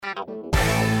Hey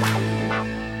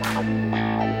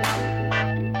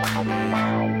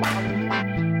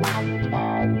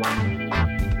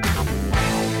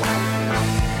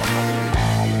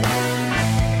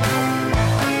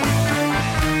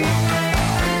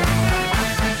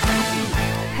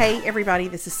everybody,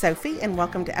 this is Sophie and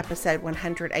welcome to episode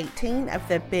 118 of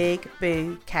the Big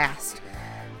Boo Cast.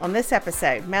 On this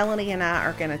episode, Melanie and I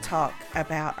are going to talk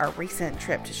about our recent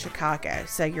trip to Chicago.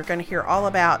 So you're going to hear all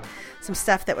about some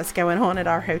stuff that was going on at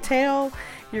our hotel.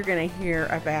 You're going to hear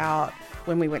about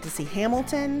when we went to see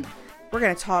Hamilton. We're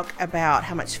going to talk about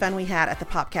how much fun we had at the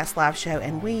Popcast live show,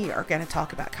 and we are going to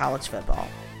talk about college football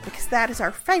because that is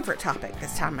our favorite topic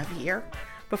this time of year.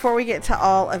 Before we get to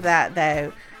all of that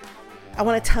though, I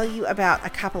want to tell you about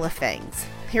a couple of things.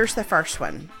 Here's the first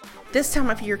one. This time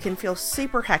of year can feel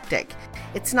super hectic.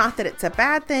 It's not that it's a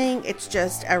bad thing, it's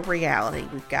just a reality.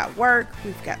 We've got work,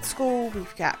 we've got school,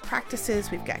 we've got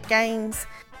practices, we've got games,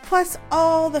 plus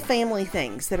all the family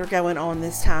things that are going on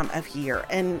this time of year.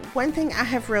 And one thing I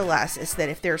have realized is that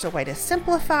if there's a way to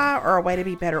simplify or a way to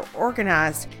be better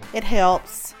organized, it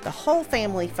helps the whole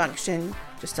family function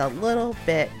just a little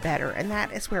bit better, and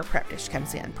that is where Prep Dish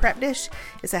comes in. Prep Dish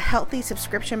is a healthy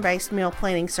subscription-based meal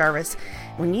planning service.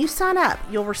 When you sign up,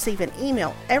 you'll receive an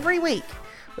email every week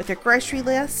with a grocery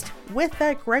list,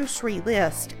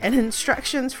 and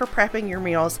instructions for prepping your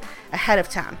meals ahead of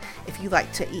time. If you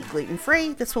like to eat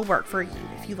gluten-free, this will work for you.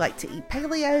 If you like to eat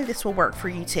paleo, this will work for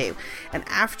you too. And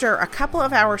after a couple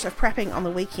of hours of prepping on the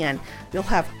weekend, you'll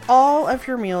have all of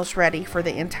your meals ready for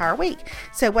the entire week.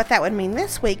 So what that would mean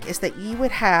this week is that you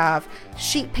would have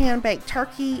sheet pan baked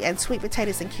turkey and sweet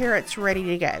potatoes and carrots ready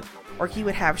to go. Or you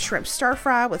would have shrimp stir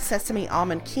fry with sesame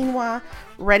almond quinoa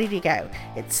ready to go.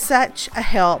 It's such a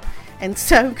help and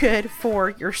so good for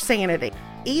your sanity.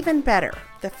 Even better,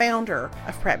 the founder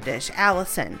of Prep Dish,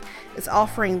 Allison, is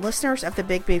offering listeners of the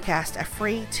Big Boo Cast a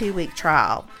free 2-week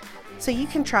trial. So you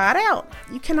can try it out.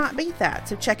 You cannot beat that.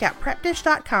 So check out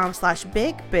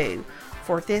prepdish.com/bigboo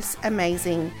for this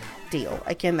amazing deal.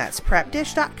 Again, that's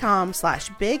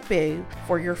prepdish.com/bigboo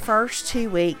for your first 2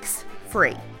 weeks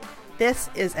free. This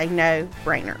is a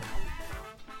no-brainer.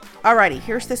 Alrighty,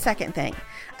 here's the second thing.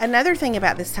 Another thing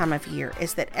about this time of year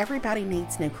is that everybody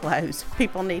needs new clothes.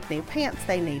 People need new pants,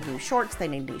 they need new shorts, they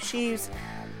need new shoes,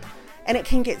 and it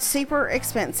can get super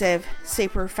expensive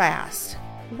super fast.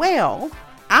 Well,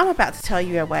 I'm about to tell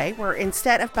you a way where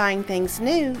instead of buying things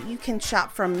new, you can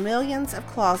shop from millions of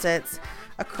closets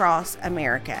across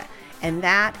America, and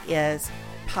that is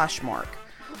Poshmark.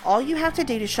 All you have to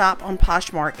do to shop on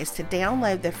Poshmark is to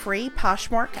download the free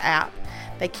Poshmark app.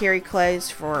 They carry clothes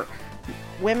for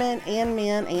women and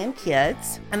men and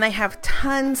kids, and they have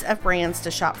tons of brands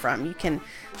to shop from. You can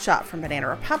shop from Banana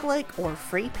Republic or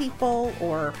Free People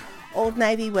or Old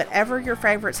Navy, whatever your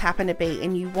favorites happen to be,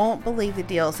 and you won't believe the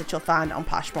deals that you'll find on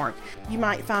Poshmark. You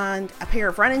might find a pair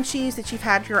of running shoes that you've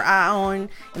had your eye on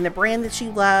and the brand that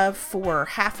you love for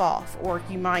half off, or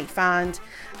you might find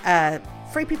a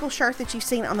Free People shirt that you've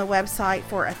seen on the website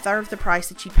for a third of the price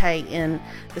that you pay in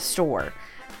the store.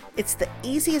 It's the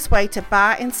easiest way to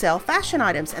buy and sell fashion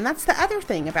items, and that's the other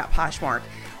thing about Poshmark.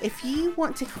 If you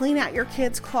want to clean out your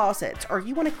kids' closets or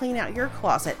you want to clean out your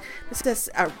closet, this is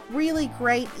a really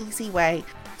great, easy way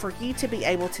for you to be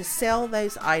able to sell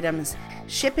those items.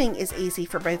 Shipping is easy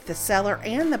for both the seller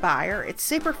and the buyer. It's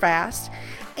super fast,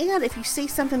 and if you see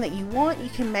something that you want, you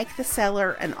can make the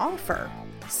seller an offer.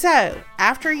 So,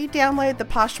 after you download the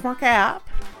Poshmark app,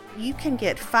 you can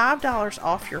get $5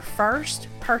 off your first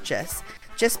purchase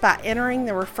just by entering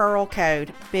the referral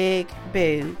code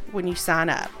BIGBOO when you sign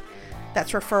up.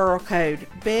 That's referral code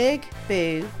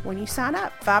BIGBOO when you sign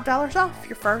up. $5 off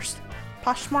your first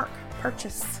Poshmark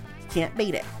purchase. You can't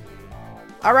beat it.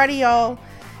 Alrighty, y'all.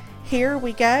 Here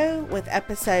we go with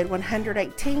episode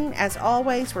 118. As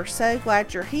always, we're so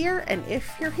glad you're here, and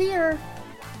if you're here,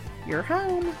 you're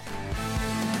home.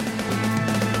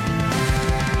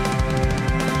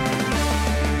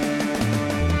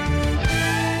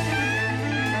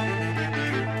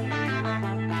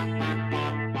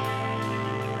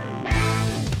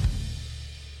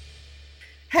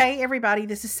 Hey everybody,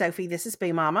 this is Sophie. This is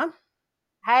Boo Mama.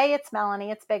 Hey, it's Melanie.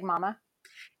 It's Big Mama.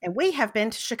 And we have been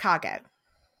to Chicago.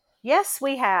 Yes,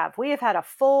 we have. We have had a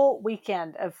full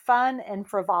weekend of fun and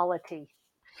frivolity.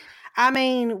 I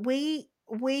mean, we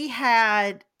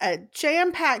had a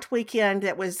jam-packed weekend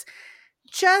that was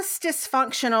just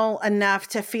dysfunctional enough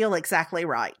to feel exactly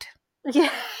right. Yeah,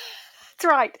 that's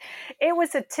right. It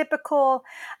was a typical,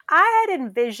 I had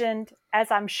envisioned,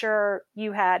 as I'm sure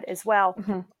you had as well,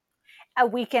 a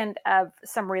weekend of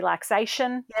some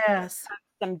relaxation. Yes.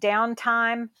 some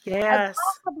downtime, Yes.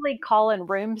 possibly call in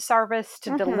room service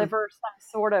to Mm-hmm. deliver some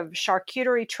sort of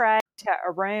charcuterie tray to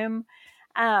a room.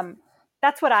 Um,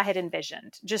 that's what I had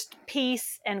envisioned. Just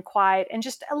peace and quiet and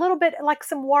just a little bit like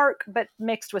some work, but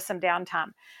mixed with some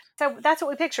downtime. So that's what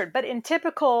we pictured. But in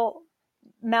typical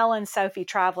Mel and Sophie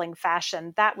traveling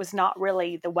fashion, that was not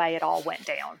really the way it all went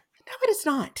down. No, it is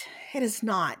not. It is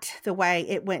not the way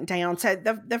it went down. So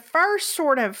the first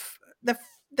sort of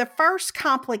the first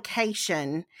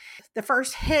complication, the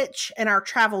first hitch in our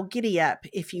travel giddy up,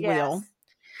 if you will,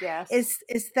 Yes. Yes.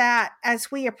 is that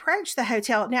as we approach the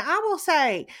hotel. Now, I will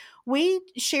say we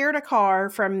shared a car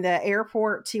from the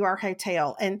airport to our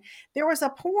hotel, and there was a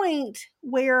point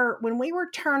where when we were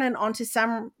turning onto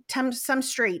some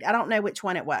street, I don't know which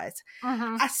one it was,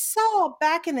 Mm-hmm. I saw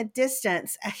back in the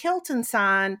distance a Hilton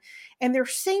sign, and there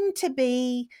seemed to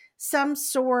be some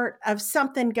sort of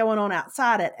something going on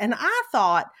outside it. And I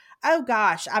thought, oh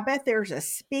gosh, I bet there's a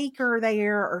speaker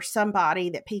there or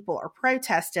somebody that people are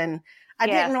protesting. I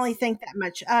didn't really Yes. think that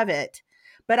much of it,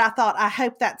 but I thought, I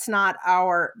hope that's not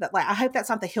I hope that's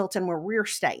not the Hilton where we're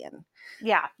staying.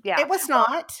 Yeah. Yeah. It was Well,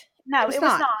 not. It no, was it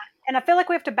was not. not. And I feel like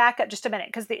we have to back up just a minute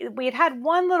because we had had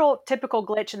one little typical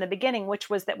glitch in the beginning, which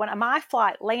was that when my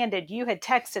flight landed, you had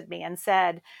texted me and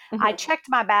said, I Mhm. checked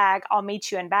my bag. I'll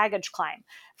meet you in baggage claim.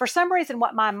 For some reason,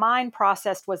 what my mind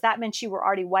processed was that meant you were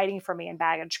already waiting for me in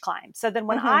baggage claim. So then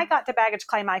when I Mhm. got to baggage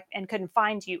claim and couldn't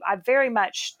find you, I very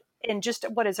much, in just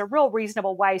what is a real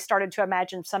reasonable way, started to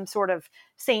imagine some sort of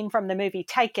scene from the movie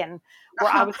Taken, where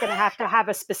I Uh-huh. was going to have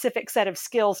a specific set of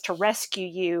skills to rescue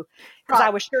you because I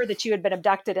Right. was sure that you had been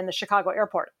abducted in the Chicago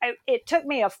airport. It took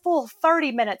me a full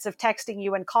 30 minutes of texting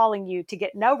you and calling you to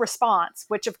get no response,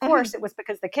 which of Mhm. course it was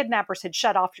because the kidnappers had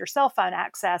shut off your cell phone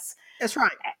access That's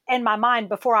right. in my mind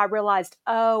before I realized,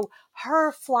 oh,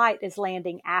 her flight is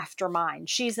landing after mine.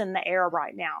 She's in the air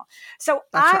right now. So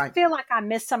That's I right. feel like I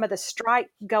missed some of the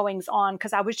strike goings on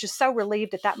because I was just so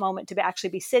relieved at that moment to actually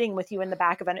be sitting with you in the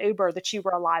back of an Uber that you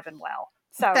were alive and well.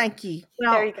 So Thank you. there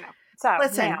Well, you go. So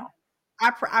listen, now,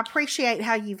 I appreciate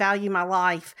how you value my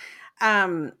life.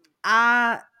 Um,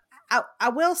 I, I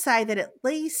will say that at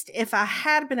least if I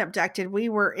had been abducted, we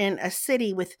were in a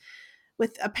city with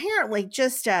apparently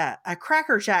just a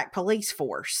crackerjack police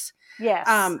force, yes,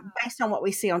 based on what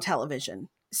we see on television.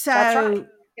 that's right. So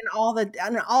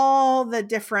in all the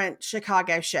different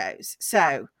Chicago shows.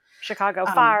 Yeah. So Chicago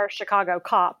um, Fire, Chicago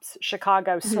Cops,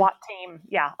 Chicago mhm. SWAT team.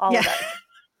 Yeah, all of Yeah, those.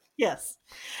 yes.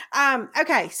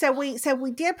 Okay, so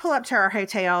we did pull up to our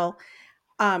hotel.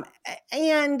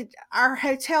 And our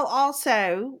hotel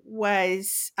also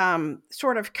was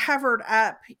sort of covered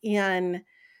up in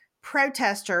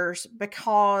protesters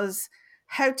because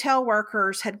hotel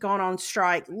workers had gone on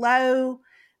strike low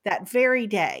that very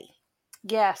day.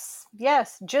 Yes,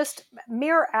 yes, just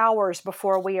mere hours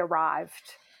before we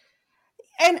arrived.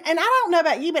 And I don't know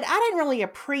about you, but I didn't really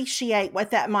appreciate what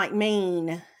that might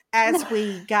mean as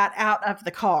we got out of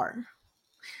the car.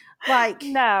 Like,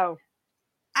 No,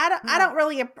 I no. don't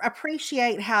really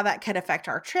appreciate how that could affect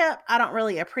our trip. I don't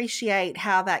really appreciate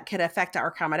how that could affect our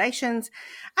accommodations.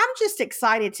 I'm just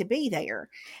excited to be there.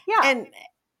 Yeah, And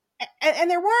and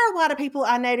there were a lot of people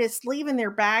I noticed leaving their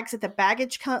bags at the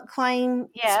baggage claim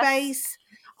yes, space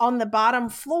on the bottom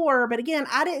floor. But again,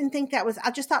 I didn't think that was, I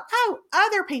just thought, oh,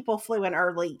 other people flew in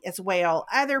early as well.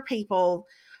 Other people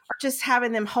are just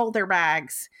having them hold their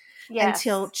bags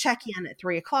until yes, check in at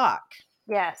 3 o'clock.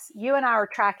 yes. You and I were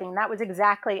tracking. That was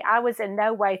exactly, I was in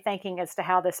no way thinking as to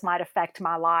how this might affect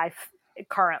my life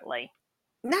currently.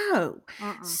 No.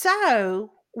 Mm-mm.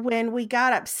 So when we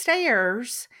got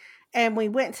upstairs and we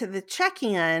went to the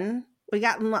check-in, we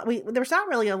got in, there was not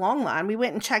really a long line. We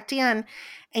went and checked in,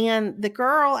 and the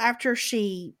girl, after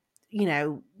she,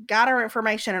 got our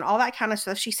information and all that kind of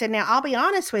stuff, she said, "Now I'll be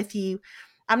honest with you,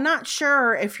 I'm not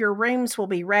sure if your rooms will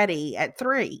be ready at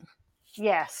 3."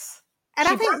 Yes. And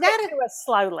I She broke think it that to us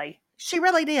slowly. she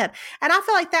really did. And I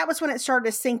feel like that was when it started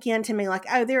to sink into me, like,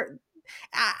 oh, there.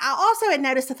 I also had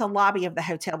noticed that the lobby of the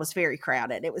hotel was very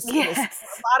crowded. It was a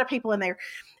Yes. lot of people in there.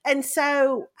 And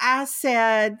so I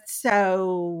said,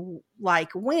 "So like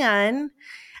when?"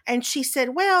 And she said,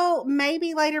 "Well,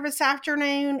 maybe later this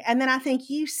afternoon." And then I think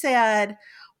you said,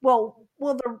 "Well,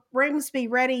 will the rooms be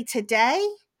ready today?"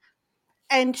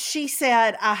 And she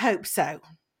said, "I hope so."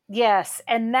 Yes,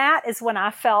 and that is when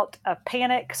I felt a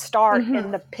panic start Mhm.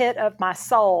 in the pit of my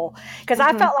soul because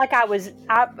I Mhm. felt like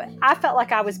I felt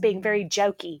like I was being very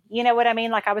jokey. You know what I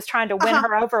mean? Like I was trying to win Uh-huh.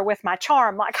 her over with my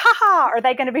charm. Like, haha, are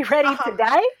they going to be ready Uh-huh.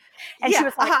 today? And she Yeah.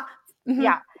 was like, Uh-huh.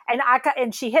 yeah. Mhm.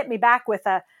 And she hit me back with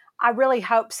a, I really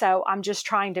hope so. I'm just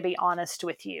trying to be honest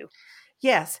with you.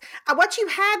 Yes. What you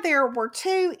had there were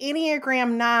two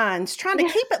Enneagram 9s trying to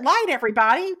keep it light,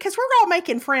 everybody, because we're all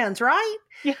making friends, right?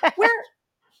 Yeah.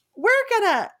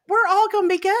 We're all gonna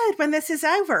be good when this is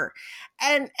over.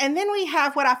 And then we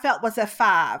have what I felt was a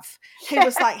 5 who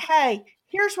was like, hey,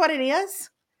 here's what it is.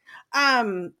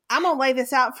 I'm gonna lay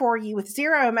this out for you with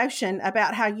zero emotion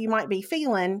about how you might be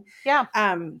feeling. Yeah.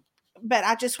 But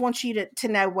I just want you to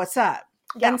know what's up.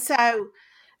 Yeah. And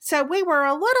so we were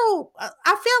a little,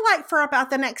 I feel like for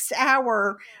about the next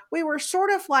hour, we were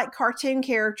sort of like cartoon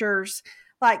characters,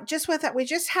 like just with it. We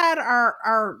just had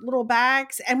our little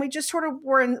bags and we just sort of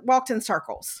walked in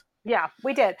circles. Yeah,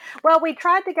 we did. Well, we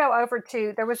tried to go over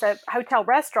to, there was a hotel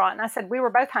restaurant, and I said, we were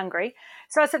both hungry.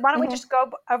 So I said, why don't we just go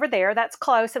over there? That's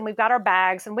close, and we've got our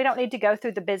bags, and we don't need to go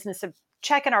through the business of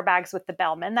checking our bags with the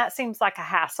bellman. That seems like a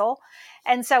hassle.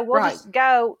 And so we'll just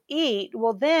go eat.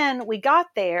 Well, then we got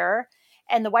there,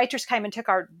 and the waitress came and took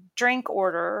our drink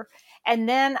order. And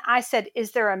then I said,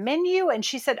 is there a menu? And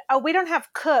she said, oh, we don't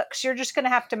have cooks. You're just going to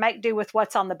have to make do with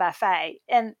what's on the buffet.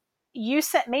 And you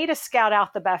sent me to scout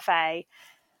out the buffet,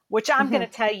 which I'm going to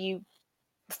tell you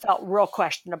felt real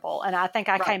questionable. And I think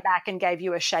I came back and gave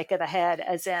you a shake of the head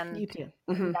as in, you did.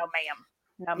 No, ma'am.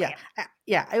 No, ma'am.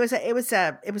 Yeah. It was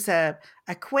a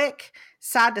quick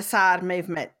side to side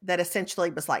movement that essentially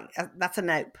was like, that's a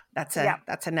nope. That's a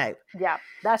nope. Yeah.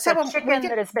 That's a chicken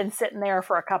that has been sitting there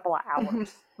for a couple of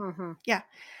hours. Yeah.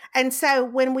 And so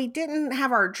when we didn't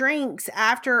have our drinks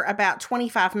after about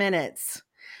 25 minutes,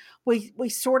 we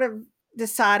sort of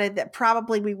decided that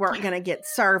probably we weren't going to get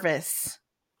service,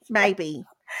 maybe.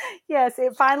 Yes,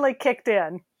 it finally kicked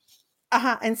in.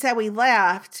 And so we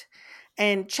left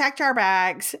and checked our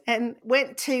bags and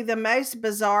went to the most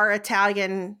bizarre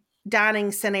Italian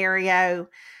dining scenario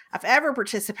I've ever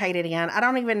participated in. I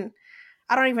don't even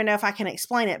know if I can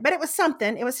explain it, but it was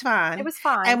something. It was fine. It was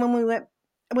fine. And when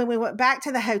we went back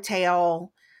to the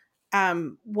hotel,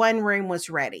 one room was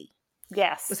ready.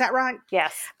 Yes. Was that right?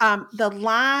 Yes. The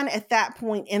line at that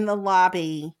point in the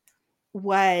lobby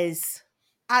was,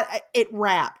 it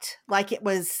wrapped. Like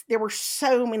there were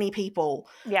so many people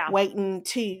waiting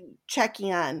to check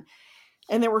in.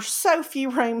 And there were so few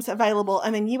rooms available.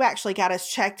 And then you actually got us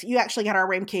checked. You actually got our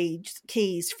room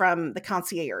keys from the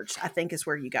concierge, I think is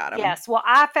where you got them. Yes. Well,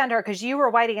 I found her because you were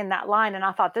waiting in that line. And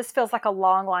I thought, this feels like a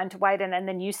long line to wait in. And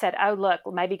then you said, oh, look,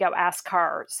 maybe go ask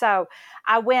her. So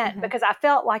I went because I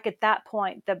felt like at that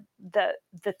point, the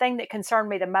thing that concerned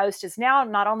me the most is now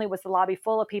not only was the lobby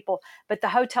full of people, but the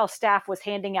hotel staff was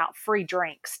handing out free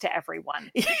drinks to everyone.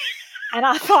 And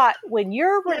I thought, when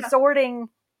you're resorting...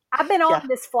 I've been on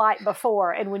this flight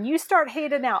before, and when you start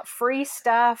handing out free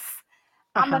stuff,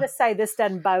 I'm going to say this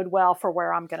doesn't bode well for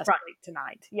where I'm going to sleep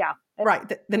tonight. Yeah. Right.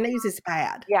 The news is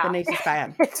bad. Yeah. The news is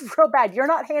bad. It's real bad. You're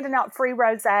not handing out free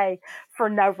rosé for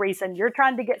no reason. You're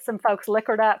trying to get some folks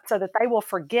liquored up so that they will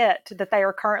forget that they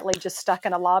are currently just stuck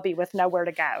in a lobby with nowhere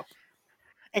to go.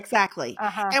 Exactly.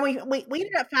 And we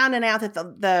ended up finding out that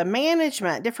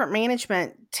the different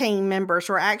management team members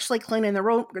were actually cleaning the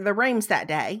rooms that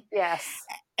day. Yes.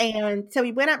 And so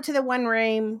we went up to the one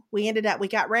room. We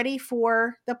got ready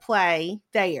for the play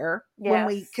there.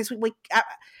 Yes. Because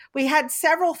we had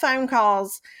several phone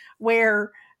calls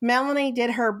where Melanie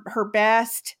did her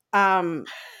best Regina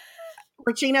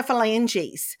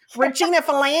Phalanges. Regina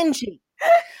Phalange.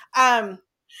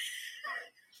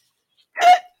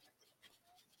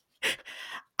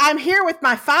 I'm here with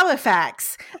my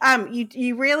Filofax.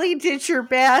 You really did your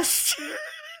best.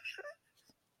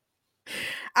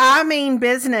 I mean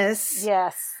business.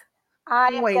 Yes. I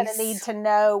am going to need to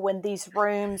know when these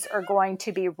rooms are going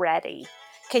to be ready.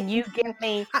 Can you give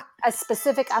me a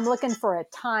specific, I'm looking for a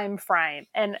time frame.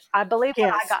 And I believe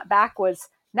what I got back was,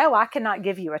 no, I cannot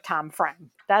give you a time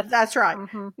frame. That's right.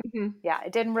 Yeah,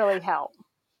 it didn't really help.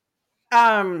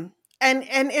 And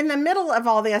in the middle of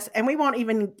all this, and we won't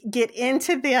even get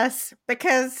into this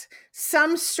because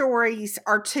some stories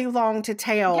are too long to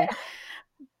tell. Yeah.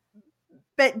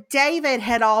 But David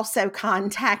had also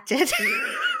contacted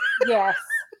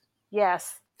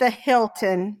Yes. The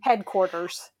Hilton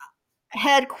headquarters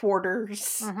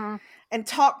and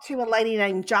talked to a lady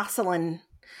named Jocelyn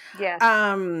Yes.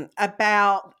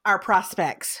 About our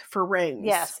prospects for rooms.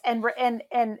 Yes. And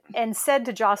said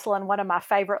to Jocelyn, one of my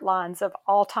favorite lines of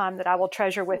all time that I will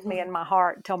treasure with me in my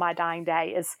heart till my dying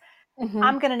day is,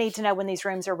 I'm going to need to know when these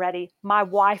rooms are ready. My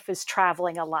wife is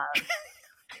traveling alone.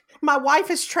 My wife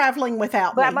is traveling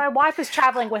without me. My wife is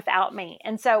traveling without me.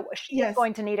 And so she's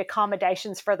going to need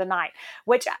accommodations for the night,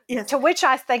 to which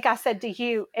I think I said to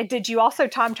you, did you also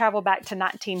time travel back to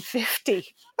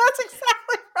 1950? That's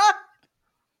exactly right.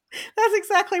 That's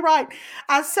exactly right.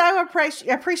 I so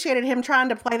appreciated him trying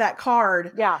to play that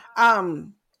card. Yeah.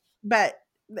 But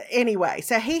anyway,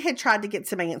 so he had tried to get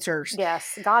some answers.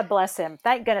 Yes. God bless him.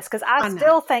 Thank goodness. Because I know.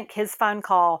 still think his phone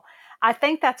call, I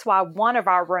think that's why one of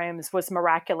our rooms was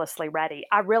miraculously ready.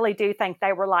 I really do think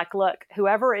they were like, look,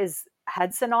 whoever is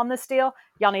Hudson on this deal,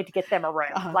 y'all need to get them a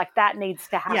room. Like that needs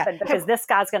to happen because this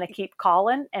guy's going to keep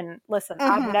calling. And listen,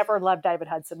 I've never loved David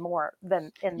Hudson more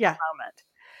than in the moment.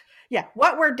 Yeah.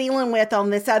 What we're dealing with on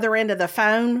this other end of the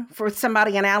phone for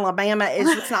somebody in Alabama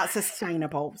is just not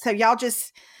sustainable. So y'all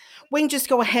we can just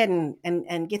go ahead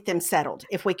and get them settled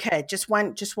if we could. Just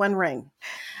one room.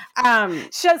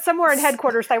 So somewhere in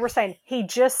headquarters, they were saying, he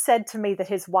just said to me that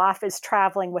his wife is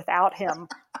traveling without him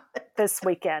this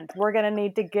weekend. We're going to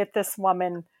need to get this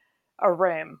woman a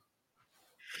room.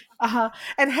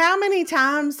 And how many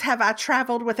times have I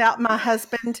traveled without my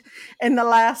husband in the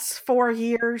last 4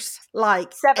 years?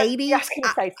 Like 80? I was going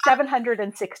to say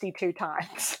 762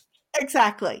 times.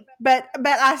 Exactly. But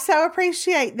I so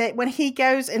appreciate that when he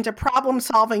goes into problem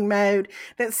solving mode,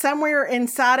 that somewhere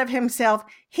inside of himself,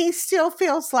 he still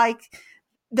feels like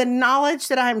the knowledge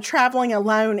that I'm traveling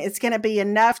alone is going to be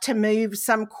enough to move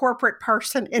some corporate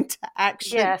person into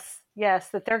action. Yes,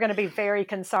 that they're going to be very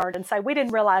concerned and say, we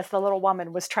didn't realize the little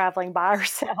woman was traveling by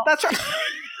herself. That's right.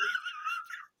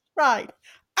 Right.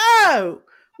 Oh,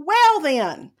 well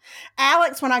then.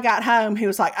 Alex, when I got home, he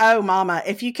was like, oh, Mama,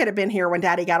 if you could have been here when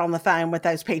Daddy got on the phone with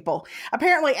those people.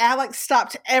 Apparently, Alex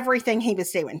stopped everything he was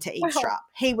doing to eavesdrop.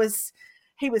 He was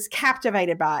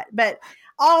captivated by it. But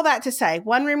all that to say,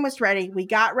 one room was ready. We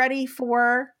got ready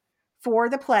for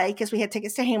the play because we had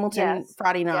tickets to Hamilton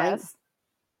Friday night. Yes.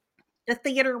 The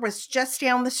theater was just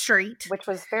down the street. Which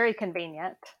was very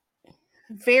convenient.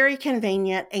 Very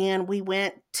convenient. And we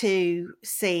went to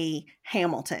see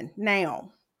Hamilton.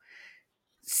 Now,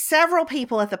 several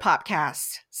people at the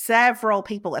podcast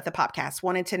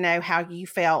wanted to know how you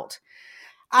felt.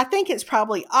 I think it's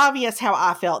probably obvious how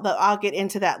I felt, though I'll get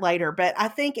into that later. But I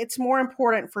think it's more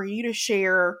important for you to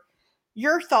share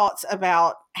your thoughts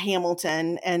about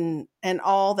Hamilton and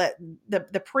all that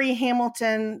the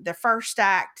pre-Hamilton, the first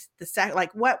act, the second.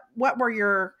 Like what were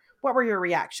your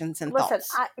reactions and thoughts?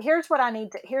 Listen, here's what I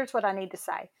need to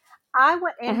say. I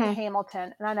went into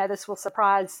Hamilton, and I know this will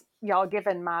surprise y'all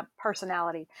given my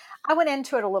personality. I went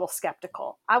into it a little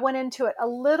skeptical. I went into it a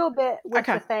little bit with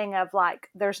the thing of like,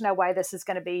 there's no way this is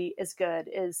going to be as good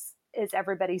as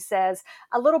everybody says.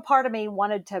 A little part of me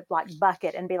wanted to like buck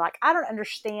it and be like, I don't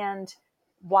understand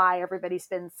why everybody's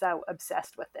been so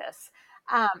obsessed with this.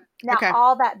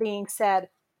 All that being said,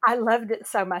 I loved it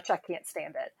so much I can't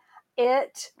stand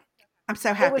it. I'm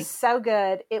so happy. It was so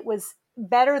good. It was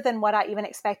better than what I even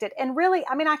expected. And really,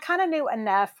 I mean, I kind of knew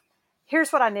enough.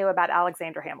 Here's what I knew about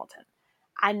Alexander Hamilton.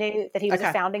 I knew that he was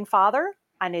a founding father.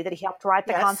 I knew that he helped write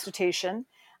the Constitution.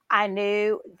 I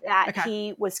knew that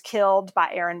he was killed by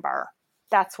Aaron Burr.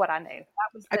 That's what I knew.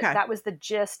 That was the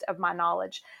gist of my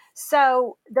knowledge.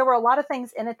 So there were a lot of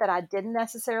things in it that I didn't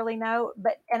necessarily know,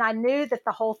 and I knew that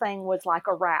the whole thing was like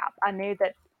a rap. I knew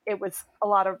that it was a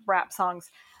lot of rap songs,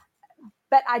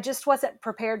 but I just wasn't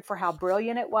prepared for how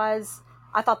brilliant it was.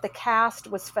 I thought the cast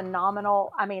was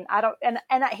phenomenal. I mean,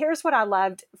 here's what I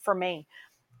loved for me.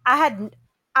 I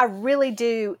really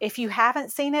do. If you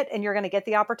haven't seen it and you're going to get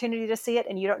the opportunity to see it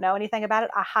and you don't know anything about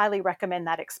it, I highly recommend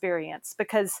that experience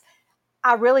because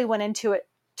I really went into it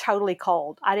totally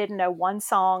cold. I didn't know one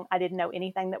song. I didn't know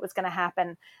anything that was going to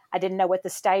happen. I didn't know what the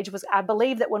stage was. I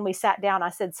believe that when we sat down, I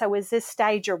said, so is this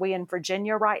stage, are we in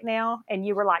Virginia right now? And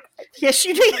you were like, yes,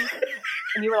 you did.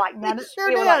 And you were like, none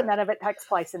of it takes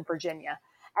place in Virginia.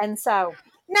 And so.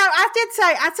 No, I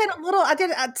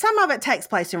said some of it takes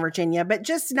place in Virginia, but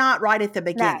just not right at the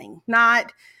beginning. No,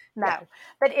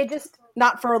 but it just.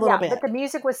 Not for a little bit. But the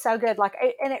music was so good.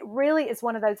 And it really is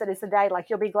one of those that is the day, like,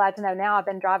 you'll be glad to know now I've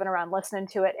been driving around listening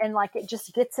to it. And like, it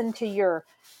just gets into your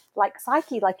like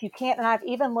psyche, like you can't, and I've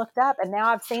even looked up and now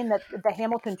I've seen that the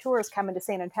Hamilton tour is coming to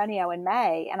San Antonio in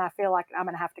May. And I feel like I'm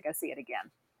going to have to go see it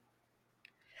again.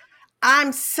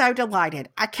 I'm so delighted.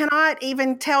 I cannot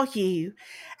even tell you,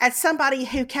 as somebody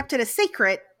who kept it a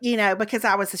secret, because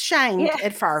I was ashamed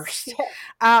at first.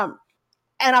 Yes.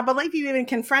 And I believe you even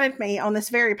confronted me on this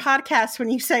very podcast when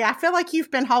you say, I feel like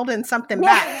you've been holding something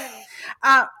back.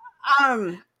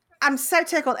 I'm so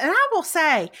tickled. And I will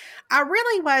say, I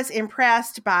really was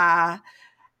impressed by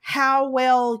how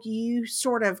well you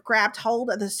sort of grabbed hold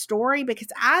of the story, because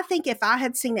I think if I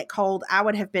had seen it cold, I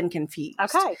would have been confused.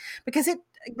 Okay.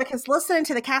 Because listening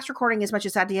to the cast recording as much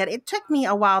as I did, it took me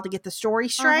a while to get the story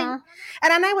straight. And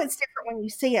I know it's different when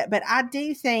you see it, but I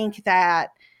do think that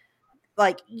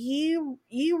like you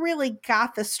really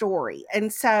got the story.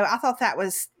 And so I thought that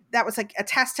was a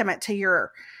testament to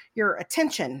your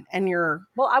attention and your,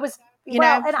 Well, I was you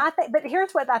well, know. and I think, but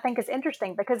here's what I think is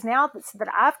interesting, because now that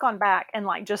I've gone back and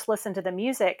like just listened to the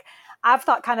music, I've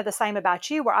thought kind of the same about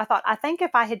you, where I thought, I think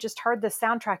if I had just heard the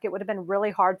soundtrack, it would have been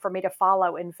really hard for me to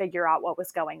follow and figure out what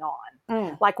was going on,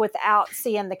 Mm. like without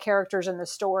seeing the characters and the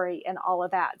story and all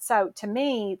of that. So to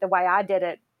me, the way I did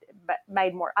it, but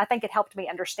made more, I think it helped me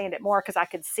understand it more because I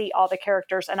could see all the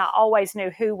characters and I always knew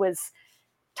who was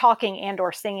talking and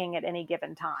or singing at any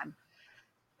given time.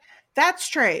 That's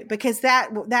true, because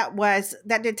that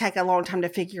did take a long time to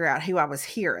figure out who I was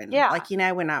hearing. Yeah. Like,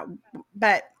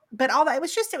 but all that,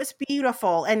 it was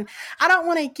beautiful. And I don't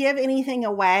want to give anything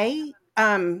away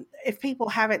if people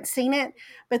haven't seen it,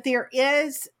 but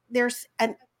there's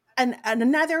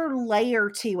another layer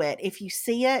to it if you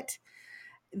see it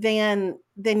than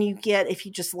you get if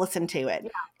you just listen to it. Yeah.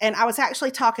 And I was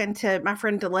actually talking to my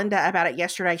friend Delinda about it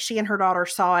yesterday. She and her daughter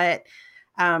saw it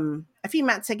a few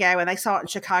months ago, and they saw it in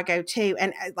Chicago too.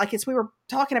 And like, as we were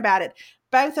talking about it,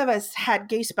 both of us had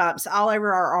goosebumps all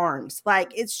over our arms.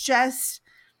 Like, it's just,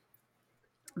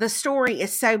 the story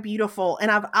is so beautiful.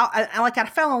 And I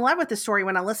fell in love with the story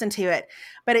when I listened to it,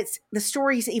 but the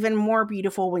story's even more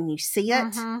beautiful when you see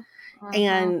it. Mm-hmm. Mm-hmm.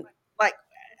 And like,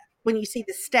 when you see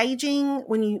the staging,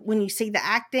 when you see the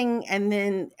acting, and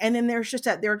then there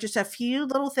are just a few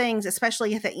little things,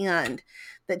 especially at the end,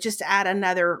 that just add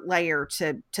another layer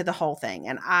to the whole thing.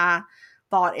 And I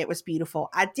thought it was beautiful.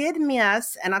 I did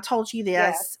miss, and I told you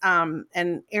this, and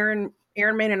Aaron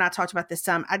Moon and I talked about this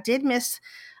some. I did miss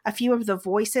a few of the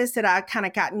voices that I kind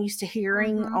of gotten used to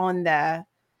hearing on the,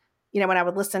 when I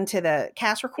would listen to the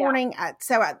cast recording.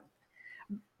 Yeah.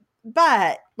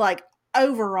 But like,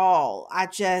 overall, I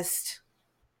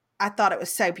thought it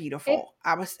was so beautiful.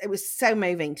 It was so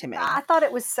moving to me. I thought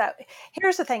it was so,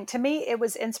 here's the thing, to me, it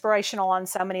was inspirational on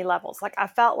so many levels. Like, I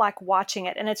felt like watching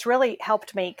it, and it's really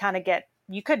helped me kind of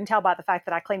you couldn't tell by the fact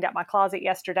that I cleaned out my closet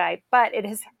yesterday, but it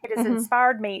has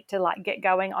inspired me to like get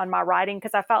going on my writing.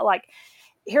 Cause I felt like,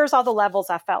 here's all the levels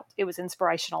I felt it was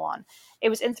inspirational on. It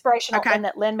was inspirational in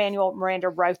that Lin-Manuel Miranda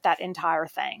wrote that entire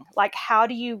thing. Like, how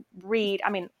do you read?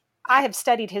 I mean, I have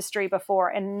studied history before,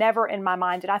 and never in my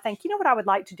mind did I think, what I would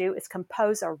like to do is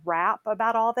compose a rap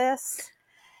about all this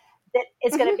that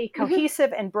is going to be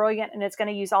cohesive and brilliant, and it's going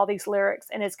to use all these lyrics,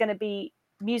 and it's going to be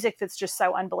music that's just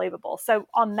so unbelievable. So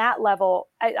on that level,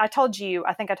 I told you,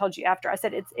 I think I told you after, I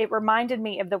said it reminded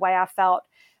me of the way I felt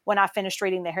when I finished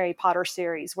reading the Harry Potter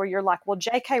series, where you're like, well,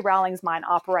 J.K. Rowling's mind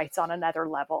operates on another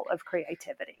level of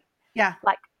creativity. Yeah.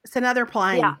 Like, it's another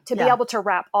plane. Yeah. To be able to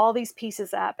wrap all these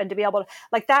pieces up, and to be able to,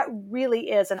 like, that really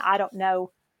is, and I don't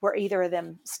know where either of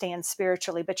them stand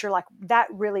spiritually, but you're like, that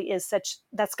really is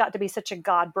that's got to be such a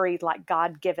God-breathed, like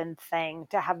God-given thing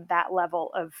to have that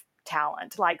level of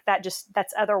talent. Like, that's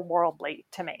otherworldly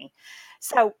to me.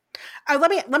 So, let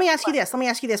me ask you this. Let me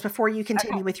ask you this before you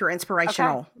continue with your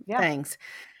inspirational things.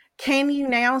 Can you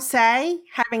now say,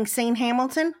 having seen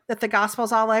Hamilton, that the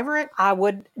gospel's all over it? I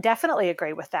would definitely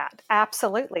agree with that.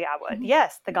 Absolutely, I would.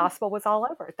 Yes, the gospel was all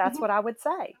over it. That's what I would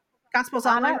say. Gospel's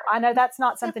all over it. I know that's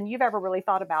not something you've ever really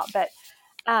thought about, but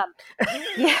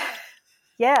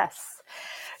yes.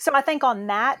 So I think on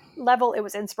that level, it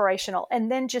was inspirational.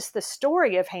 And then just the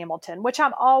story of Hamilton, which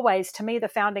to me, the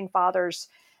founding fathers,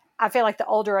 I feel like the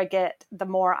older I get, the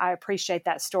more I appreciate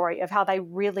that story of how they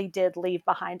really did leave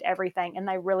behind everything, and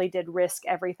they really did risk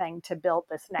everything to build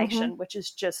this nation, which is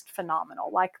just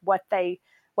phenomenal. Like, what they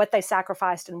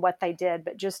sacrificed and what they did,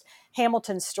 but just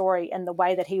Hamilton's story and the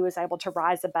way that he was able to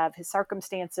rise above his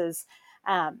circumstances,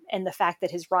 and the fact that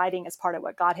his writing is part of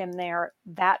what got him there,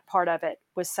 that part of it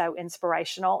was so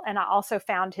inspirational. And I also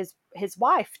found his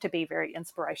wife to be very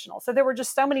inspirational. So there were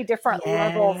just so many different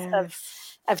levels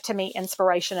of, to me,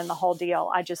 inspiration in the whole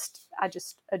deal. I just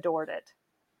adored it.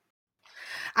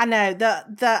 I know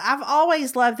I've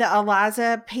always loved the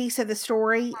Eliza piece of the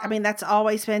story. I mean, that's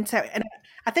always been so, and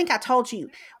I think I told you,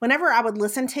 whenever I would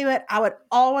listen to it, I would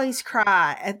always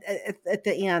cry at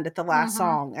the end, at the last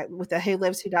song, with the Who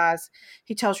Lives, Who Dies,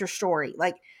 Who Tells Your Story.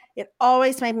 Like, it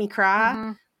always made me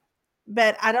cry,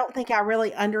 but I don't think I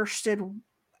really understood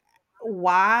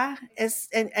why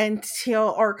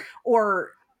until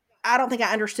I don't think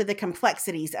I understood the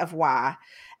complexities of why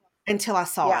until I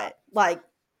saw it. Like,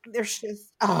 there's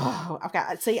just, I've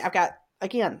got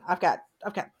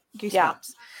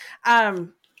goosebumps.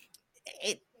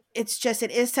 It's just,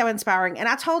 it is so inspiring. And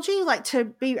I told you, like, to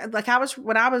be like,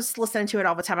 when I was listening to it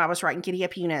all the time, I was writing Giddy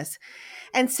Up Eunice.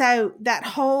 And so that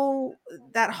whole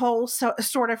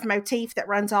sort of motif that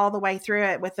runs all the way through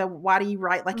it, with the, why do you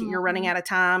write like you're running out of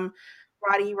time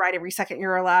Roddy, right, every second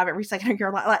you're alive, every second you're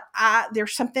alive. Like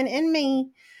there's something in me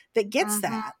that gets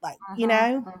that. Like,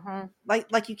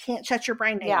 like you can't shut your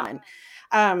brain down.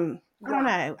 And I don't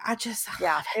know. I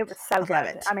love it. It was so good. Love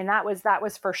it. I mean, that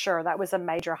was for sure. That was a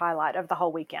major highlight of the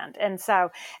whole weekend.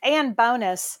 And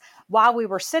bonus, while we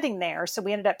were sitting there, so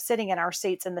we ended up sitting in our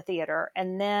seats in the theater,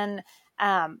 and then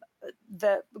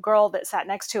the girl that sat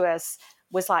next to us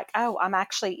was like, "Oh, I'm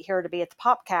actually here to be at the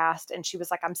Popcast," and she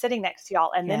was like, "I'm sitting next to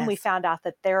y'all." And then we found out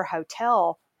that their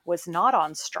hotel was not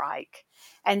on strike.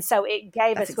 And so it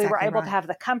gave us, we were able to have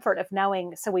the comfort of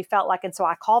knowing. So we felt like, and so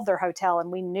I called their hotel,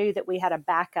 and we knew that we had a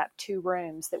backup 2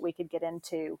 rooms that we could get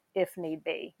into if need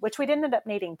be, which we didn't end up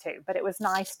needing to, but it was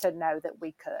nice to know that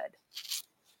we could.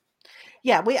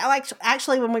 Yeah,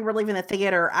 actually when we were leaving the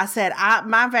theater, I said,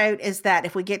 my vote is that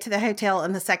if we get to the hotel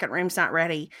and the second room's not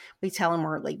ready, we tell them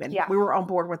we're leaving. Yeah. We were on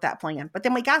board with that plan. But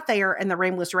then we got there and the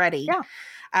room was ready. Yeah.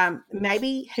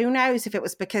 Maybe, who knows if it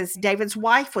was because David's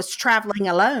wife was traveling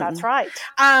alone. That's right.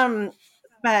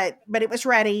 But it was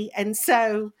ready. And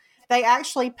so they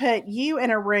actually put you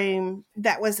in a room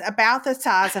that was about the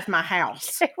size of my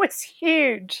house. It was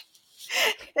huge.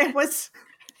 It was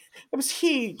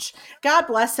huge. God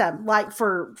bless them, like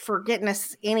for getting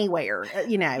us anywhere,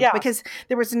 because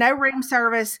there was no room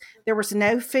service. There was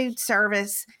no food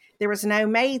service. There was no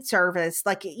maid service.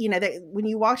 Like, when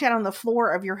you walked out on the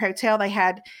floor of your hotel, they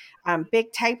had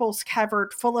big tables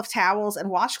covered full of towels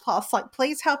and washcloths. Like,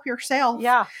 please help yourself.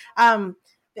 Yeah. And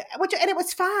it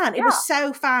was fine. It was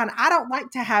so fine. I don't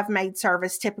like to have maid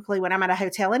service typically when I'm at a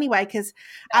hotel anyway, because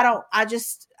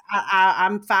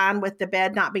I'm fine with the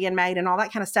bed not being made and all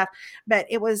that kind of stuff. But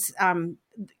it was,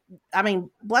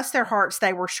 bless their hearts,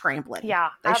 they were scrambling. Yeah.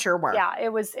 They sure were. Yeah,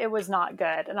 it was not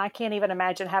good. And I can't even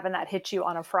imagine having that hit you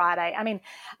on a Friday. I mean,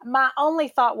 my only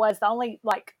thought was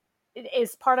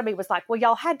part of me was like, well,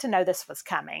 y'all had to know this was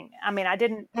coming. I mean, I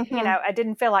didn't, I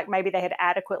didn't feel like maybe they had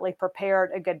adequately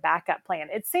prepared a good backup plan.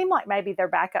 It seemed like maybe their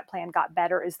backup plan got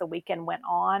better as the weekend went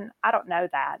on. I don't know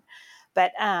that,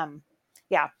 but,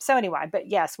 yeah. So anyway, but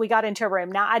yes, we got into a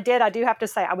room. Now I do have to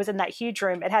say I was in that huge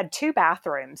room. It had 2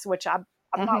 bathrooms, which I'm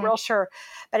not real sure,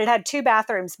 but it had 2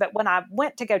 bathrooms. But when I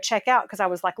went to go check out, because I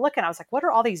was like looking, I was like, what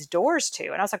are all these doors to?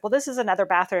 And I was like, well, this is another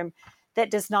bathroom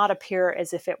that does not appear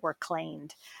as if it were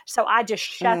cleaned. So I just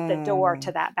shut the door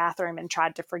to that bathroom and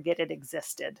tried to forget it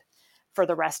existed for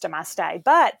the rest of my stay.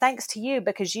 But thanks to you,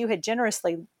 because you had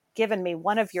generously given me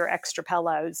one of your extra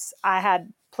pillows, I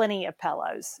had plenty of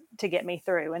pillows to get me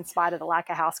through in spite of the lack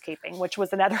of housekeeping, which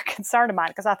was another concern of mine,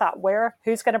 because I thought,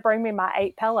 who's going to bring me my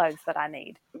 8 pillows that I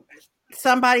need?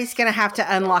 Somebody's going to have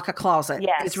to unlock a closet.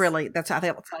 Yes. It's really, I think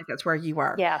it looks like that's where you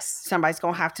were. Yes. Somebody's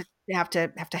going to have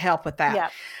to help with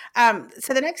that. Yeah.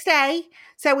 So the next day,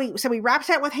 so we wrapped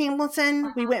up with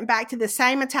Hamilton. We went back to the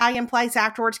same Italian place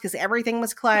afterwards because everything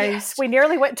was closed. Yes. We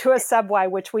nearly went to a Subway,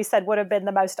 which we said would have been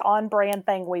the most on brand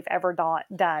thing we've ever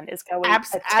done is go eat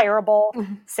a terrible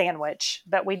sandwich,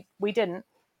 but we didn't.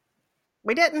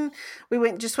 We didn't.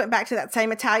 We just went back to that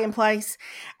same Italian place.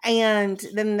 And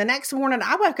then the next morning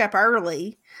I woke up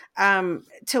early and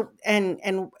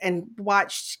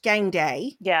watched Game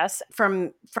Day. Yes.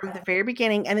 From the very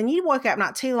beginning. And then you woke up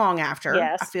not too long after,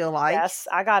 yes. I feel like. Yes,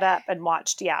 I got up and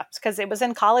watched, because it was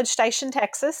in College Station,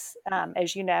 Texas,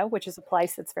 as you know, which is a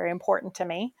place that's very important to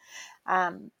me.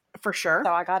 For sure.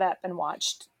 So I got up and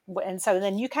watched. And so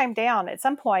then you came down at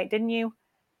some point, didn't you?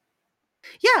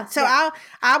 Yeah. So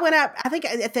I went up, I think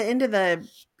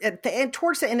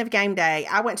towards the end of Game Day,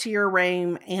 I went to your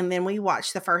room and then we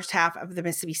watched the first half of the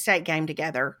Mississippi State game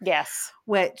together. Yes.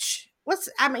 Which was,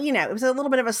 it was a little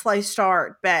bit of a slow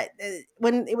start, but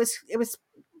when it was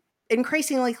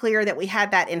increasingly clear that we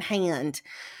had that in hand,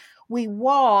 we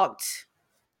walked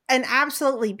an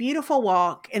absolutely beautiful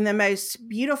walk in the most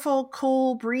beautiful,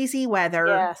 cool, breezy weather.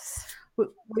 Yes.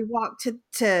 We walked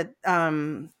to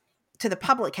the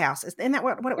Public House. Isn't that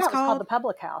what it was called? It was called the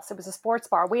Public House. It was a sports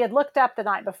bar. We had looked up the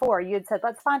night before. You had said,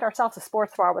 let's find ourselves a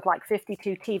sports bar with like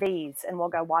 52 TVs and we'll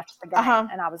go watch the game.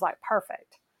 And I was like,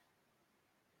 perfect.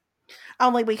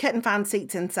 Only we couldn't find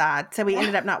seats inside. So we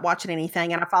ended up not watching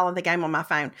anything and I followed the game on my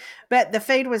phone. But the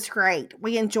food was great.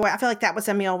 I feel like that was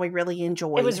a meal we really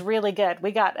enjoyed. It was really good.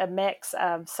 We got a mix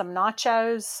of some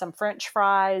nachos, some French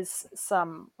fries,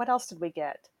 what else did we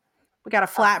get? We got a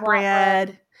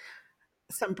flatbread.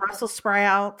 Some Brussels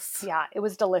sprouts. Yeah, it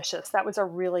was delicious. That was a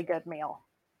really good meal.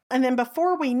 And then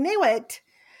before we knew it,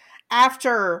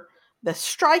 after the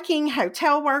striking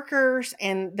hotel workers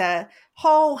and the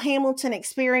whole Hamilton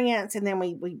experience, and then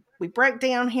we broke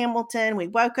down Hamilton, we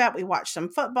woke up, we watched some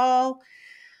football,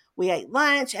 we ate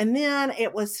lunch, and then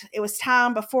it was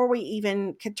time before we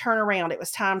even could turn around. It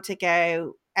was time to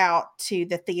go out to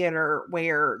the theater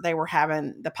where they were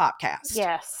having the podcast.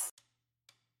 Yes.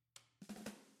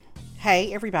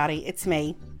 Hey, everybody, it's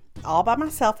me, all by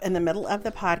myself in the middle of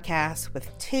the podcast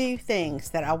with two things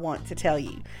that I want to tell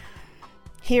you.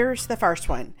 Here's the first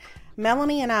one.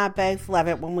 Melanie and I both love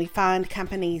it when we find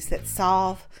companies that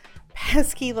solve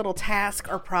pesky little tasks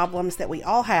or problems that we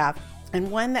all have. And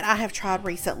one that I have tried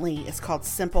recently is called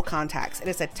Simple Contacts. It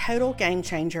is a total game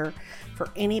changer for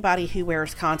anybody who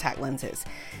wears contact lenses.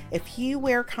 If you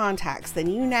wear contacts, then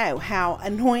you know how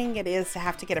annoying it is to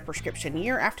have to get a prescription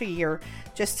year after year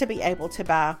just to be able to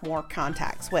buy more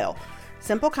contacts. Well,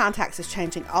 Simple Contacts is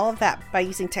changing all of that by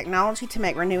using technology to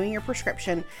make renewing your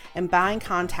prescription and buying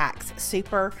contacts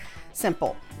super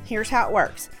simple. Here's how it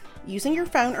works. Using your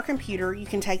phone or computer, you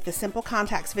can take the Simple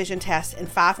Contacts vision test in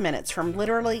 5 minutes from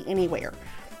literally anywhere.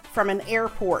 From an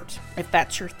airport, if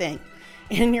that's your thing,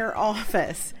 in your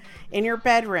office, in your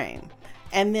bedroom.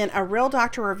 And then a real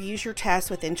doctor reviews your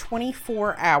test within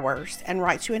 24 hours and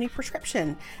writes you a new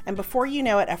prescription. And before you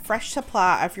know it, a fresh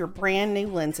supply of your brand new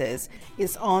lenses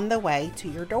is on the way to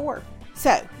your door.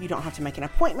 So you don't have to make an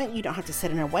appointment. You don't have to sit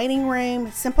in a waiting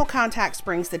room. Simple Contacts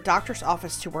brings the doctor's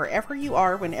office to wherever you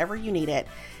are, whenever you need it.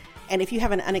 And if you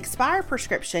have an unexpired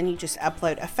prescription, you just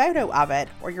upload a photo of it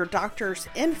or your doctor's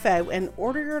info and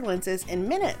order your lenses in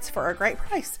minutes for a great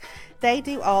price. They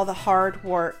do all the hard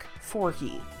work for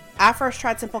you. I first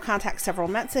tried Simple Contacts several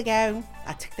months ago.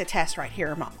 I took the test right here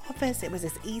in my office. It was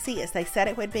as easy as they said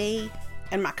it would be,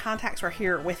 and my contacts were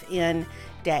here within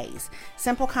days.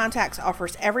 Simple Contacts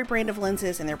offers every brand of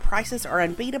lenses and their prices are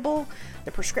unbeatable.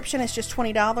 The prescription is just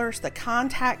 $20. The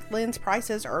contact lens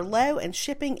prices are low and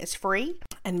shipping is free.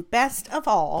 And best of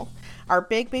all, our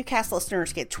Big Boocast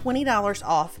listeners get $20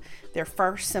 off their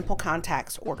first Simple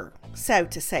Contacts order. So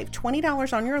to save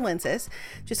 $20 on your lenses,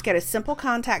 just go to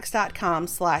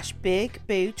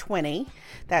simplecontacts.com/BigBoo20.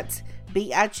 That's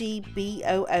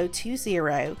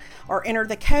BIGBOO20, or enter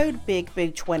the code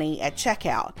BigBoo20 at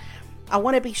checkout. I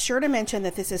want to be sure to mention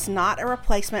that this is not a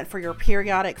replacement for your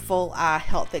periodic full eye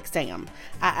health exam.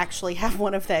 I actually have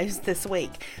one of those this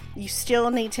week. You still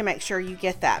need to make sure you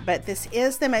get that, but this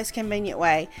is the most convenient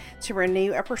way to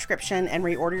renew a prescription and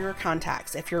reorder your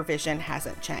contacts if your vision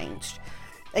hasn't changed.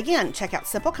 Again, check out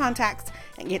Simple Contacts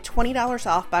and get $20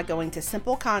 off by going to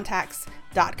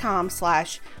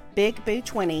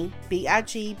simplecontacts.com/BigBoo20,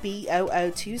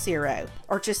 BIGBOO20,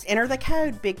 or just enter the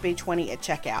code BigBoo20 at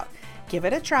checkout. Give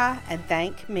it a try and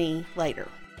thank me later.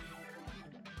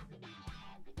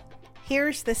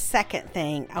 Here's the second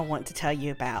thing I want to tell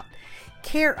you about.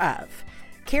 Care Of.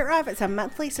 Care Of is a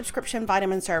monthly subscription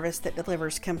vitamin service that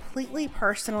delivers completely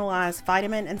personalized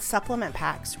vitamin and supplement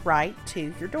packs right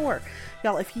to your door.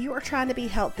 Y'all, if you are trying to be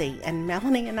healthy, and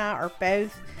Melanie and I are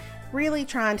both really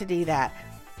trying to do that,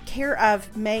 Care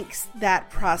Of makes that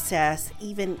process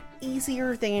even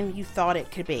easier than you thought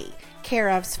it could be. Care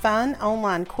Of's fun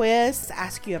online quiz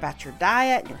asks you about your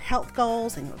diet, your health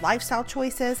goals, and your lifestyle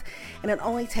choices, and it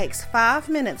only takes 5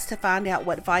 minutes to find out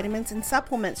what vitamins and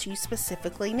supplements you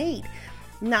specifically need.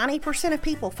 90% of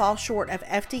people fall short of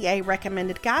FDA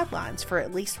recommended guidelines for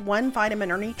at least one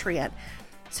vitamin or nutrient,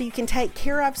 so you can take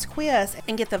Care Of's quiz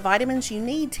and get the vitamins you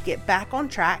need to get back on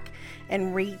track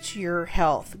and reach your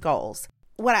health goals.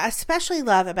 What I especially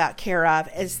love about Care Of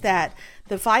is that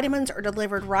the vitamins are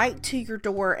delivered right to your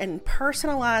door in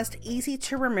personalized, easy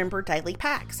to remember daily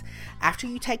packs. After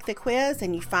you take the quiz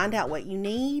and you find out what you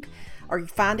need, or you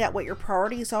find out what your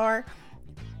priorities are,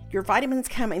 your vitamins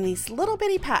come in these little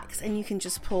bitty packs and you can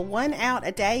just pull one out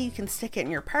a day. You can stick it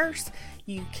in your purse.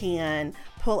 You can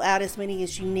pull out as many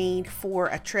as you need for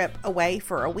a trip away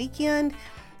for a weekend.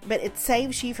 But it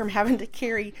saves you from having to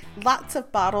carry lots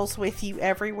of bottles with you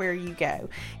everywhere you go.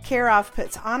 Care Of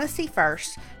puts honesty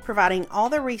first, providing all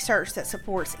the research that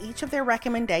supports each of their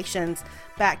recommendations,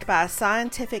 backed by a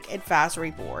scientific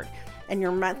advisory board. And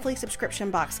your monthly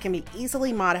subscription box can be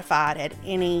easily modified at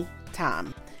any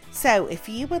time. So if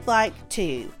you would like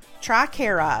to try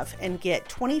Care Of and get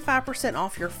 25%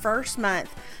 off your first month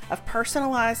of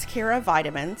personalized Care Of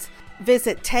vitamins,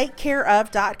 visit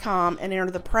takecareof.com and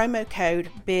enter the promo code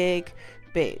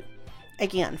BIGBOO.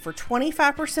 Again, for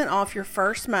 25% off your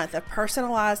first month of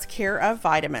personalized Care Of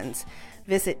vitamins,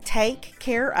 visit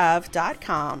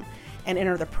takecareof.com and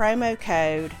enter the promo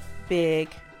code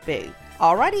BIGBOO.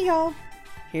 Alrighty, y'all.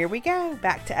 Here we go.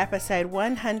 Back to episode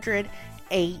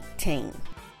 118.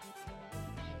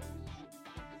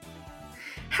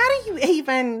 How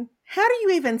do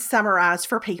you even summarize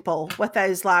for people what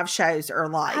those live shows are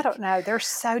like? I don't know. They're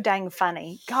so dang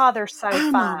funny. God, they're so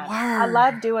fun. My word. I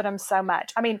love doing them so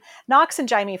much. I mean, Knox and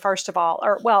Jamie, first of all,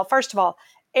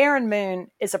 Erin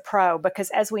Moon is a pro because,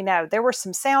 as we know, there were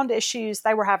some sound issues.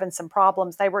 They were having some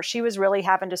problems. She was really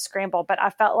having to scramble, but I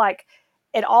felt like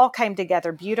it all came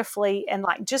together beautifully. And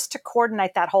like, just to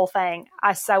coordinate that whole thing,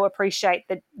 I so appreciate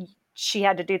that she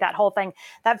had to do that whole thing.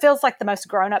 That feels like the most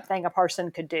grown up thing a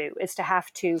person could do, is to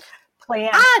have to plan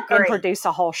I and agree. produce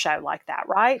a whole show like that,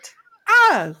 right?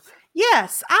 Oh,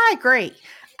 yes, I agree.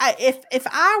 If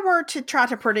I were to try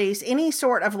to produce any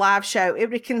sort of live show, it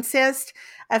would consist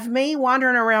of me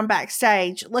wandering around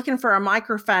backstage looking for a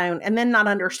microphone and then not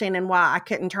understanding why I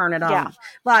couldn't turn it Yeah. on.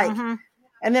 Like, Mm-hmm.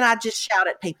 and then I just shout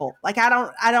at people. Like, I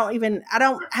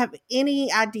don't have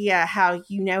any idea how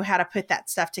you know how to put that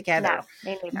stuff together.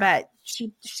 No, me neither. But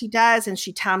she does, and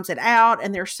she times it out,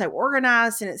 and they're so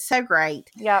organized, and it's so great.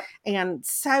 Yep. And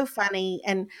so funny.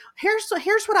 And here's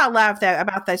what I love though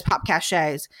about those podcast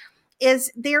shows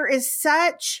is there's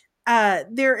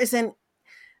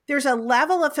a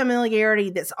level of familiarity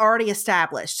that's already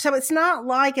established. So it's not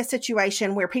like a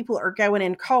situation where people are going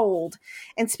in cold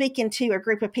and speaking to a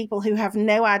group of people who have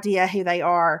no idea who they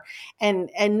are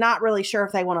and not really sure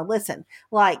if they want to listen.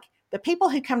 Like, the people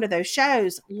who come to those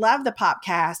shows love the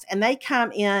podcast, and they come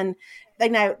in, they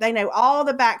know all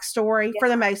the backstory for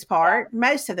the most part. Yeah.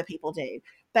 Most of the people do.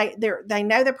 They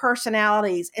know the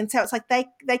personalities, and so it's like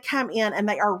they come in and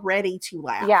they are ready to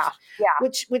laugh. Yeah.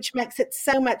 Which makes it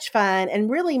so much fun and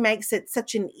really makes it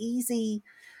such an easy,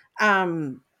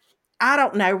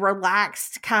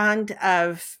 relaxed kind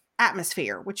of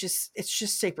atmosphere, it's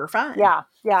just super fun. Yeah,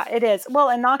 it is. Well,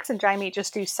 and Knox and Jamie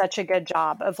just do such a good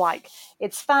job of, like,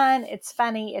 it's fun, it's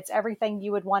funny, it's everything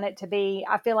you would want it to be.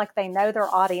 I feel like they know their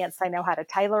audience. They know how to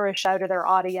tailor a show to their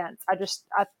audience.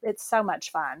 It's so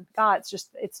much fun. God,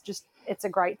 it's a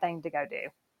great thing to go do.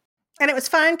 And it was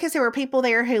fun because there were people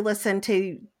there who listened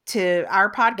to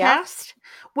our podcast,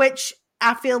 which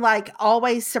I feel like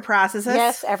always surprises us.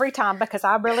 Yes, every time, because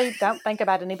I really don't think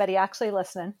about anybody actually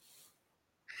listening.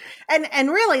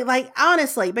 And really, like,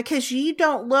 honestly, because you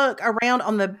don't look around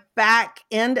on the back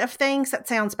end of things, that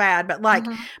sounds bad, but like,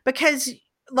 because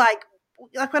like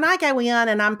when I go in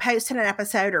and I'm posting an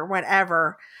episode or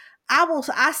whatever,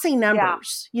 I see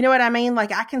numbers. You know what I mean?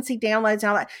 Like, I can see downloads and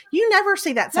all that. You never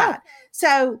see that side.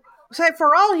 So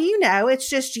for all you know, it's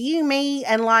just you, me,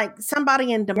 and like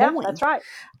somebody in Des Moines. Yeah, that's right.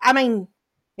 I mean,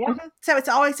 yeah. So it's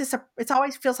always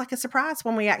feels like a surprise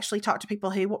when we actually talk to people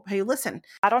who listen.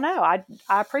 I don't know. I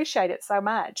appreciate it so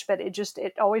much, but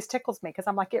it always tickles me because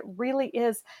I'm like, it really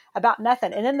is about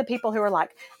nothing. And then the people who are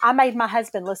like, I made my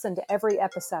husband listen to every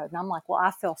episode, and I'm like, well,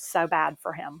 I feel so bad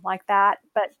for him, like that,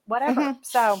 but whatever.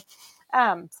 So,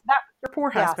 that your poor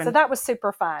husband. So that was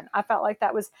super fun. I felt like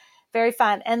that was very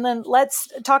fun. And then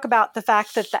let's talk about the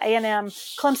fact that the A&M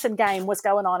Clemson game was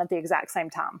going on at the exact same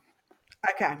time.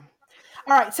 Okay.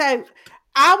 All right. So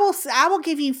I will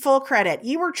give you full credit.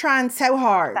 You were trying so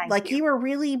hard. Thank you. You were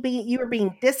really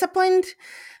being disciplined.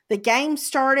 The game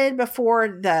started before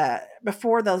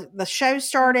the show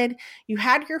started. You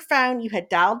had your phone, you had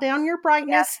dialed down your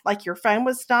brightness, like your phone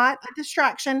was not a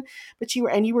distraction, but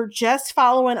you were just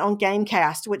following on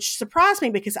Gamecast, which surprised me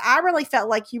because I really felt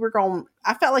like you were going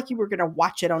to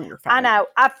watch it on your phone. I know.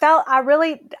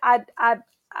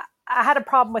 I had a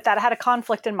problem with that. I had a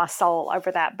conflict in my soul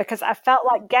over that because I felt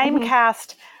like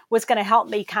Gamecast was going to help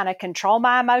me kind of control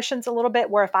my emotions a little bit,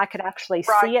 where if I could actually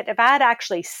see it, if I had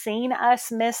actually seen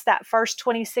us miss that first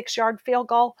 26-yard field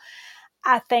goal,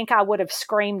 I think I would have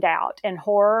screamed out in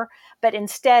horror. But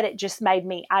instead, it just made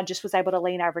me, I just was able to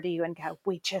lean over to you and go,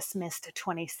 we just missed a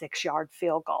 26-yard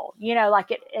field goal. You know,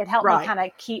 like it helped me kind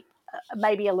of keep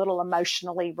maybe a little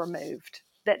emotionally removed,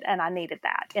 and I needed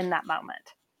that in that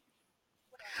moment.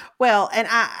 Well, and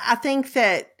I think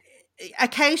that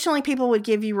occasionally people would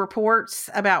give you reports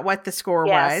about what the score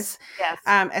was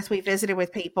as we visited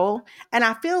with people. And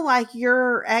I feel like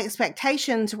your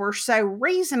expectations were so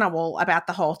reasonable about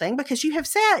the whole thing because you had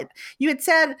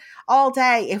said all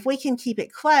day, if we can keep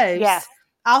it close,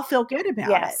 I'll feel good about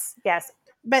it. Yes.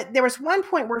 But there was one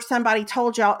point where somebody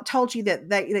told you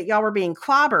that y'all were being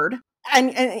clobbered.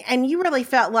 And you really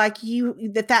felt like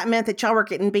that meant that y'all were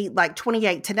getting beat like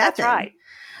 28-0. That's right.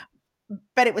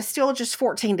 But it was still just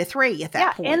 14-3 at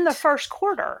that point. In the first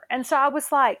quarter. And so I was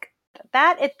like,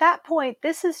 that at that point,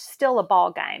 this is still a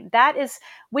ball game. That is,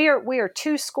 we are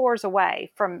 2 scores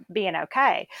away from being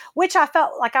okay, which I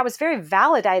felt like I was very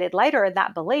validated later in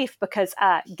that belief because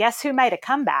guess who made a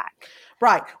comeback?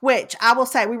 Right. Which I will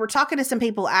say, we were talking to some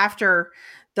people after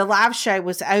the live show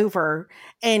was over,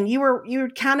 and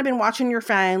you'd kind of been watching your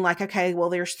phone like, okay, well,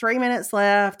 there's 3 minutes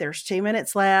left. There's 2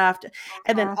 minutes left.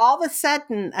 And then all of a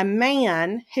sudden, a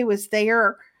man who was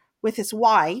there with his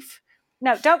wife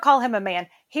No, don't call him a man.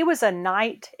 He was a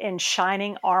knight in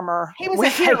shining armor. He was a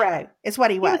hero, is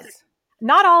what he was.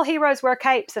 Not all heroes wear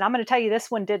capes, and I'm going to tell you this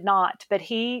one did not, but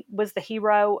he was the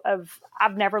hero of,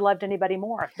 I've never loved anybody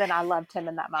more than I loved him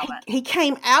in that moment. He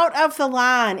came out of the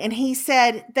line and he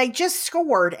said, they just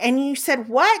scored. And you said,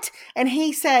 what? And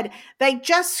he said, they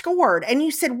just scored. And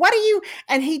you said, what are you?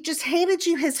 And he just handed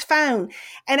you his phone.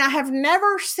 And I have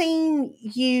never seen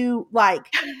you like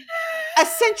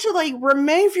essentially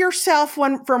remove yourself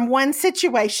from one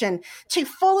situation to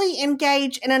fully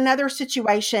engage in another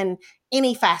situation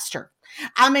any faster.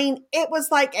 I mean, it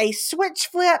was like a switch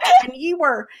flip, and you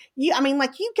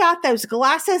got those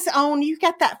glasses on, you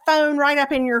got that phone right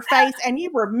up in your face, and you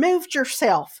removed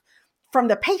yourself from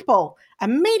the people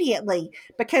immediately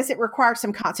because it required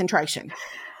some concentration.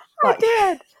 I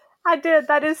did.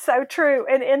 That is so true.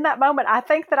 And in that moment, I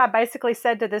think that I basically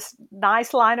said to this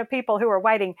nice line of people who were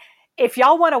waiting, if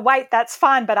y'all want to wait, that's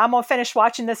fine, but I'm going to finish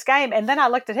watching this game. And then I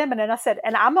looked at him and then I said,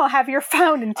 and I'm going to have your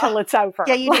phone until it's over.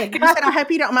 Yeah, you did. You said, I hope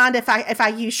you don't mind if I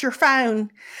use your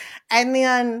phone. And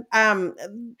then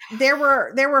there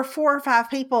were 4 or 5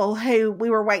 people who we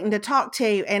were waiting to talk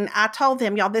to. And I told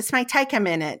them, y'all, this may take a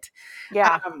minute.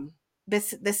 Yeah.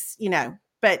 This,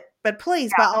 but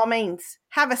please, by all means,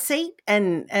 have a seat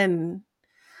and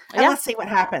let's see what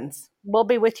happens. We'll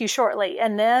be with you shortly.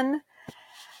 And then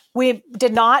we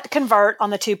did not convert on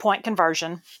the 2-point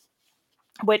conversion,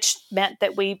 which meant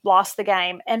that we lost the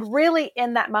game. And really,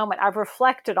 in that moment, I've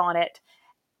reflected on it.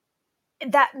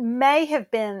 That may have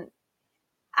been,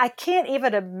 I can't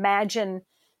even imagine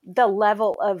the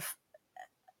level of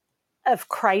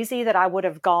crazy that I would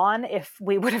have gone if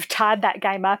we would have tied that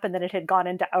game up and then it had gone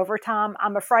into overtime.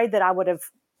 I'm afraid that I would have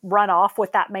run off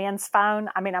with that man's phone.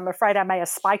 I mean, I'm afraid I may have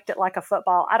spiked it like a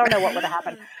football. I don't know what would have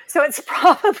happened. So it's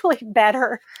probably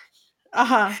better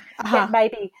that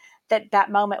maybe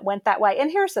that moment went that way.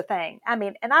 And here's the thing. I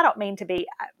mean, and I don't mean to be,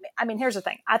 here's the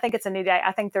thing. I think it's a new day.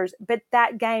 But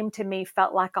that game to me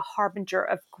felt like a harbinger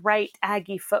of great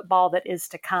Aggie football that is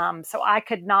to come. So I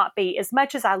could not be, as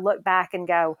much as I look back and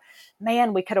go,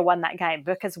 man, we could have won that game,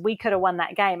 because we could have won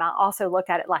that game. I also look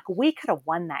at it like we could have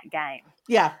won that game.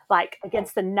 Yeah. Like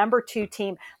against the number 2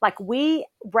 team. Like we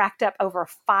racked up over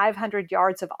 500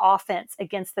 yards of offense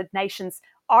against the nation's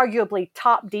arguably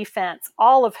top defense,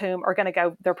 all of whom are going to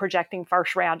go, they're projecting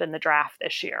first round in the draft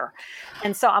this year.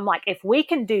 And so I'm like, if we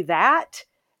can do that,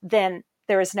 then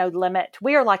there is no limit.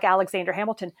 We are like Alexander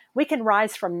Hamilton. We can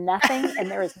rise from nothing,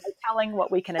 and there is no telling what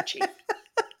we can achieve.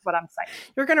 That's what I'm saying.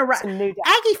 You're going to write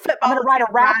Aggie football. I'm going to write a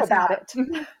rap about it.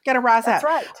 Going to rise up. That's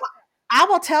right. I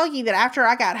will tell you that after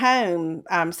I got home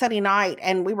Sunday night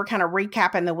and we were kind of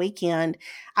recapping the weekend,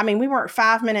 I mean, we weren't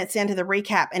 5 minutes into the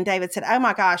recap and David said, oh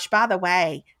my gosh, by the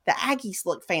way, the Aggies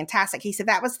look fantastic. He said,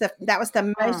 that was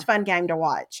the most fun game to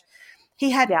watch.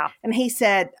 He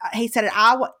said,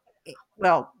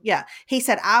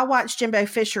 I watched Jimbo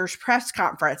Fisher's press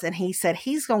conference and he said,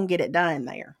 he's going to get it done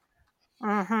there.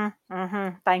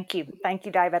 Thank you,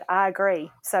 David. I agree.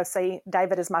 So see,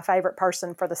 David is my favorite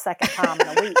person for the second time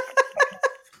in a week.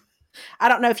 I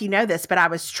don't know if you know this, but I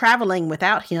was traveling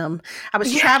without him. I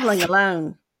was traveling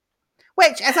alone.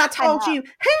 Which, as I told you,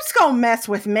 who's going to mess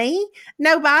with me?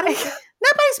 Nobody.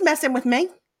 Nobody's messing with me.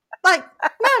 Like,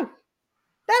 no.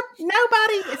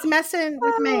 Nobody is messing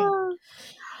with me.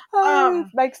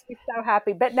 Makes me so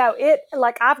happy. But no,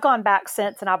 I've gone back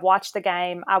since and I've watched the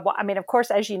game. I mean, of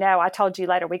course, as you know, I told you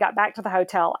later, we got back to the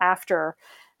hotel after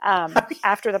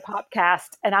the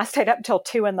podcast, and I stayed up until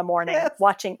 2 a.m,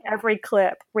 watching every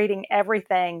clip, reading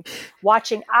everything,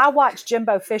 I watched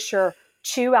Jimbo Fisher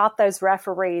chew out those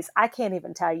referees. I can't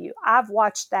even tell you. I've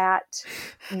watched that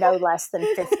no less than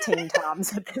 15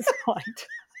 times at this point.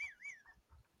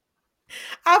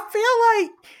 I feel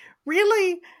like,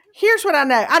 really, here's what I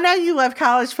know. I know you love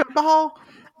college football,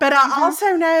 but I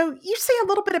also know you see a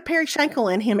little bit of Perry Schenkel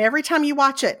in him every time you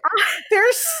watch it.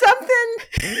 There's something...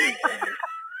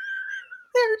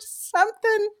 There's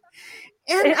something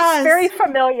in us. It's very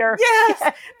familiar.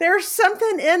 Yes. There's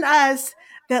something in us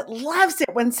that loves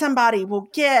it when somebody will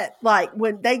get,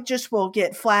 when they just will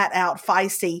get flat out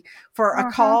feisty for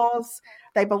a cause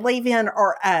they believe in,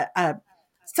 or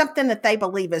something that they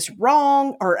believe is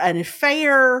wrong or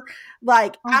unfair.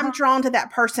 I'm drawn to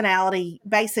that personality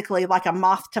basically like a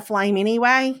moth to flame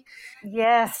anyway.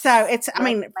 Yes. So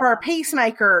for a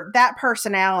peacemaker, that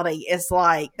personality is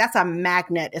that's a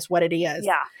magnet is what it is.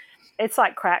 Yeah. It's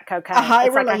like crack cocaine.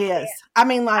 It really is. I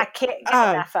can't get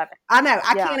enough of it. I know.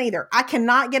 I can't either. I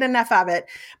cannot get enough of it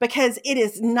because it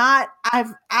is not,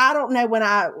 I don't know when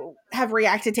I have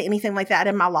reacted to anything like that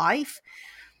in my life.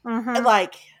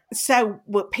 So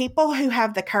with people who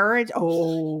have the courage,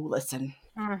 listen.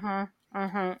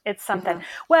 It's something.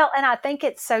 Well, and I think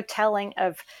it's so telling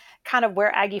of kind of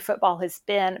where Aggie football has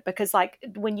been, because like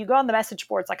when you go on the message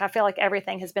boards, like I feel like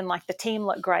everything has been like the team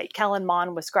looked great. Kellen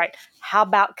Mond was great. How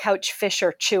about Coach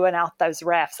Fisher chewing out those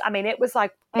refs? I mean, it was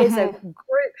like, as a group,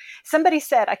 somebody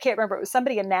said, I can't remember, it was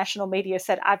somebody in national media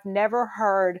said, I've never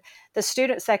heard the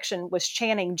student section was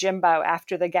chanting Jimbo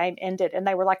after the game ended. And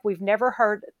they were like, we've never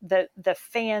heard the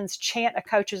fans chant a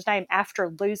coach's name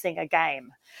after losing a game.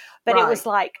 But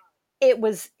Right. it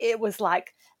was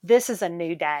like, this is a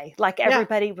new day. Like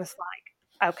everybody was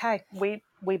like, okay,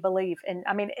 we believe. And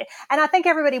I mean, and I think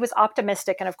everybody was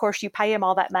optimistic. And of course you pay him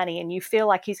all that money and you feel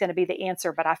like he's going to be the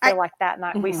answer. But I feel like that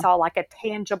night we saw like a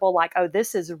tangible, like, oh,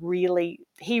 this is really,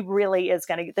 he really is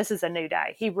going to, this is a new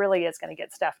day. He really is going to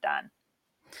get stuff done.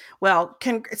 Well,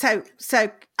 so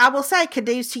I will say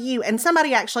kudos to you. And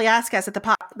somebody actually asked us at the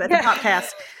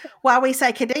podcast why we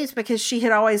say kudos, because she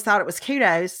had always thought it was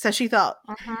kudos. So she thought,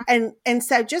 and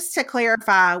so just to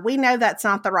clarify, we know that's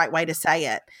not the right way to say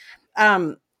it.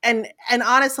 And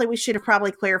honestly, we should have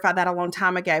probably clarified that a long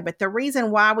time ago. But the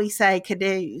reason why we say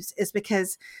kudos is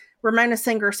because Ramona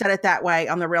Singer said it that way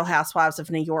on The Real Housewives of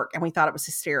New York, and we thought it was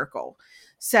hysterical.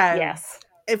 So yes.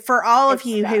 For all of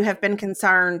you who have been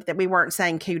concerned that we weren't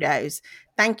saying kudos,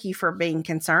 thank you for being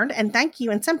concerned. And thank you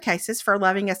in some cases for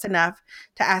loving us enough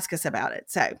to ask us about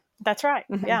it. So that's right.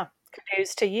 Yeah.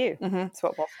 Kudos to you. That's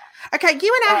what we'll say. Okay.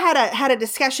 You and I had a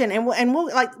discussion, and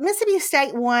we'll like Mississippi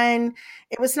State won.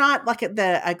 It was not like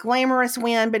a glamorous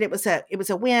win, but it was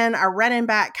a win. Our running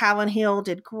back, Kylan Hill,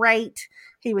 did great.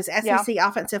 He was SEC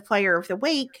Offensive Player of the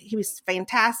Week. He was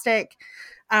fantastic.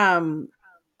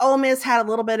 Ole Miss had a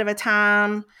little bit of a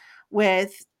time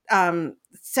with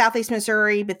Southeast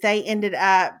Missouri, but they ended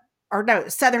up,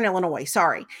 Southern Illinois,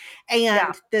 sorry.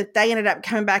 And they ended up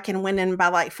coming back and winning by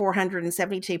like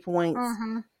 472 points.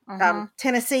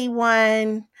 Tennessee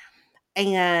won.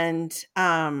 And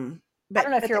I don't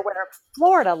know if you're aware,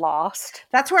 Florida lost.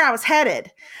 That's where I was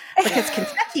headed, because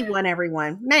Kentucky won,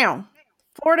 everyone. Now,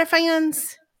 Florida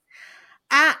fans,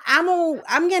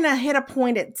 I'm going to hit a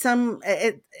point at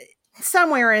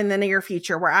somewhere in the near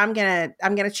future where I'm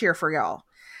gonna cheer for y'all.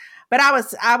 But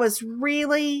I was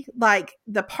really like,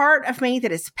 the part of me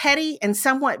that is petty and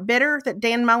somewhat bitter that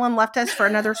Dan Mullen left us for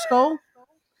another school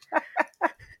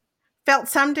felt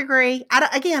some degree.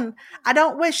 I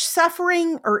don't wish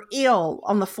suffering or ill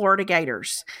on the Florida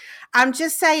Gators. I'm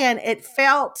just saying it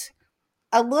felt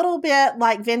a little bit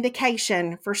like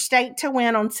vindication for State to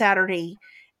win on Saturday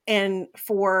and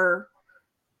for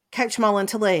Coach Mullen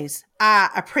to lose. I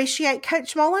appreciate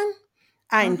Coach Mullen.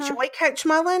 I enjoy Coach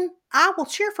Mullen. I will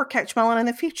cheer for Coach Mullen in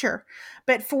the future.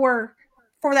 But for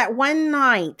that one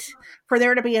night, for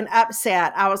there to be an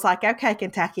upset, I was like, okay,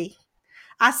 Kentucky.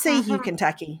 I see you,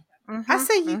 Kentucky. I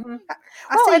see you.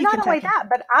 Well, and not only that,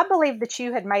 but I believe that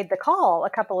you had made the call a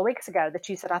couple of weeks ago that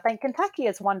you said, I think Kentucky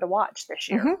is one to watch this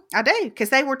year. I do, because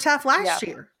they were tough last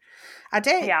year. I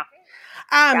do. Yeah.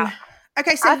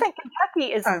 Okay, so I think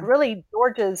Kentucky is really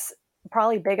Georgia's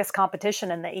probably biggest competition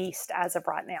in the East as of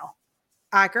right now.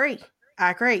 I agree.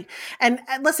 And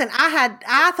listen,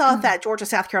 I thought that Georgia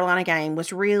South Carolina game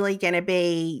was really going to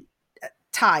be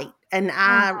tight, and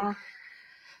I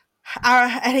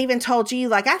had even told you,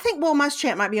 like, I think Will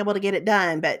Muschamp might be able to get it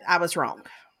done, but I was wrong.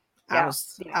 I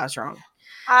was wrong.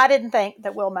 I didn't think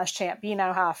that Will Muschamp. You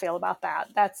know how I feel about that.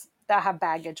 I have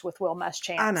baggage with Will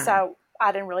Muschamp, so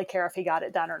I didn't really care if he got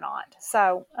it done or not.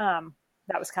 So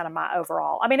that was kind of my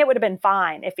overall. I mean, it would have been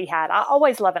fine if he had. I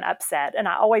always love an upset, and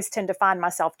I always tend to find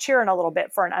myself cheering a little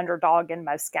bit for an underdog in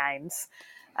most games.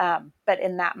 But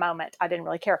in that moment, I didn't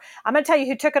really care. I'm going to tell you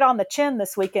who took it on the chin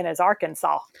this weekend is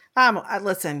Arkansas.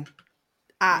 Listen,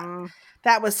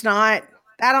 that was not.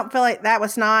 I don't feel like that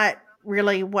was not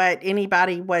really what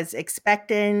anybody was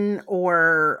expecting,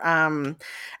 or and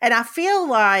I feel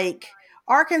like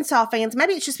Arkansas fans,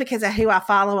 maybe it's just because of who I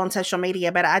follow on social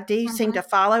media, but I do seem to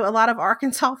follow a lot of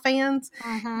Arkansas fans,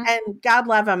 and God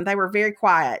love them. They were very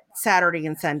quiet Saturday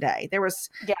and Sunday. There was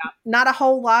not a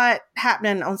whole lot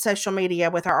happening on social media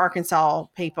with our Arkansas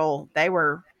people. They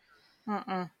were.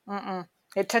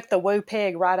 It took the woo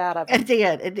pig right out of it.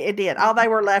 It did. All they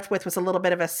were left with was a little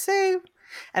bit of a sue.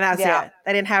 And that's it.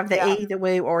 They didn't have the E, the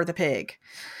woo, or the pig.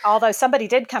 Although somebody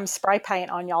did come spray paint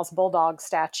on y'all's Bulldog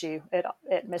statue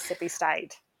at Mississippi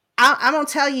State. I'm going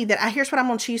to tell you that here's what I'm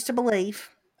going to choose to believe.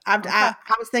 I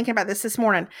was thinking about this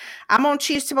morning. I'm going to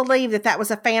choose to believe that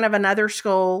was a fan of another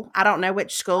school. I don't know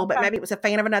which school, but maybe it was a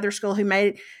fan of another school who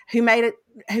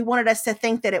wanted us to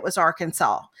think that it was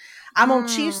Arkansas. I'm going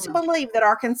to choose to believe that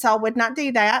Arkansas would not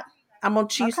do that. I'm going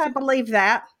to choose to believe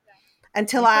that.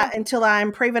 until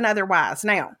I'm proven otherwise.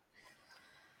 Now,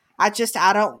 I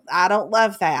don't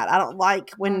love that. I don't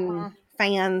like when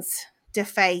fans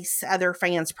deface other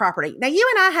fans' property. Now, you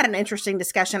and I had an interesting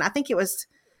discussion. I think it was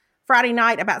Friday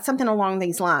night about something along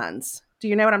these lines. Do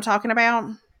you know what I'm talking about?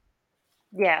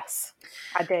 Yes,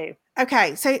 I do.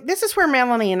 Okay, so this is where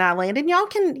Melanie and I landed. Y'all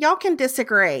can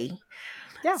disagree.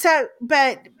 Yeah. So,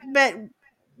 but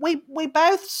we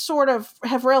both sort of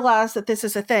have realized that this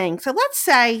is a thing. So let's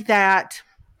say that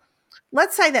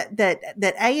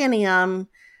A&M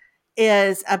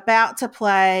is about to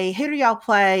play. Who do y'all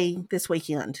play this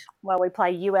weekend? Well, we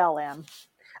play ULM.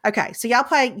 Okay, so y'all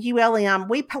play ULM.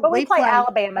 We play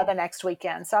Alabama the next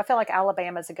weekend, so I feel like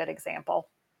Alabama is a good example.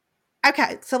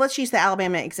 Okay, so let's use the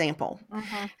Alabama example.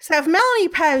 Mm-hmm. So if Melanie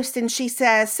posts and she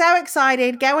says, "So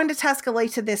excited, going to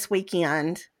Tuscaloosa this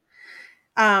weekend.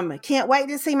 Can't wait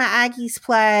to see my Aggies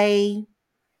play.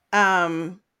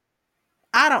 I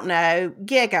don't know,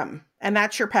 gig 'em," and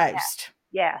that's your post.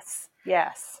 Yes.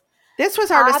 This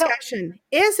was our discussion.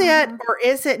 Is it or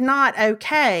is it not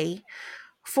okay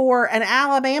for an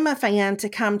Alabama fan to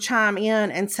come chime in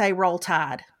and say "Roll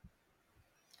Tide"?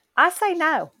 I say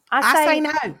no. I say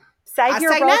no. Save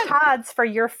your Roll Tides for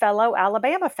your fellow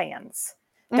Alabama fans.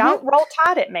 Mm-hmm. Don't roll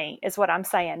tide at me is what I'm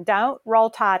saying. Don't roll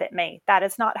tide at me. That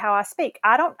is not how I speak.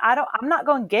 I'm not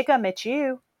going to gig 'em at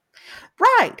you.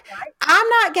 Right. I'm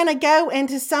not going to go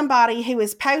into somebody who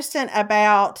is posting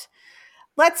about,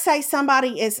 let's say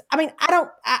somebody is,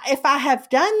 if I have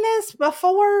done this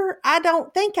before, I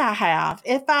don't think I have.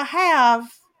 If I have,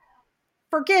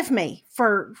 forgive me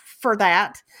for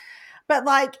that. But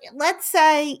like, let's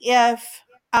say if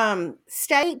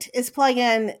State is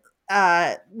playing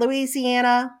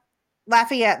Louisiana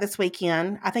Lafayette this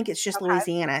weekend. I think it's just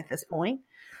Louisiana at this point.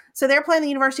 So they're playing the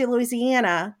University of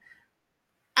Louisiana.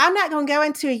 I'm not going to go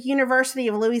into a University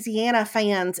of Louisiana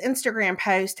fans Instagram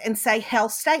post and say Hell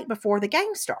State before the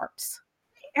game starts.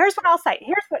 Here's what I'll say.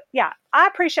 I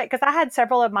appreciate, because I had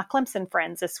several of my Clemson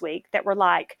friends this week that were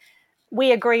like,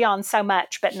 we agree on so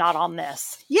much, but not on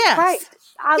this. Yes. Right.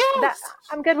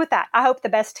 I'm good with that. I hope the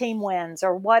best team wins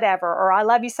or whatever, or I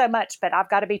love you so much, but I've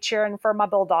got to be cheering for my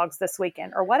Bulldogs this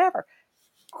weekend or whatever.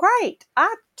 Great.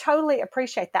 I totally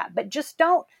appreciate that. But just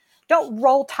don't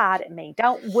roll tide at me.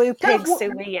 Don't woo pig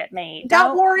suey at me.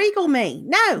 Don't war eagle me.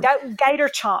 No. Don't gator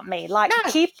chomp me. Like,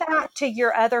 keep that to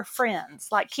your other friends.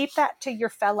 Like, keep that to your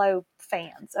fellow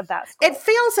fans of that school. It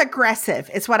feels aggressive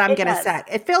is what I'm going to say.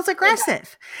 It feels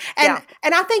aggressive. And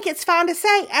I think it's fine to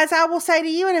say, as I will say to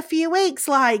you in a few weeks,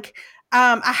 like,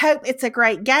 I hope it's a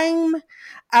great game.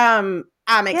 I'm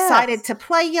excited to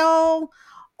play y'all.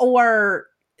 Or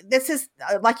this is,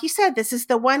 like you said, this is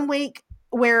the 1 week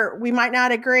where we might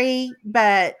not agree,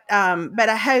 but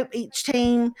I hope each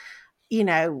team,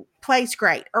 plays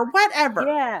great or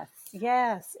whatever.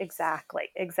 Yes, exactly.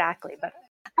 But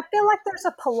I feel like there's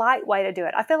a polite way to do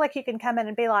it. I feel like you can come in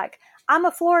and be like, I'm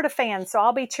a Florida fan, so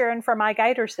I'll be cheering for my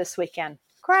Gators this weekend.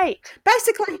 Great.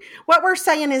 Basically, what we're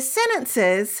saying is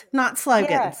sentences, not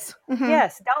slogans.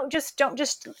 Yes. Don't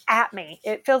just at me.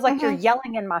 It feels like you're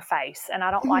yelling in my face, and I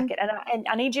don't like it. And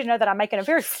I need you to know that I'm making a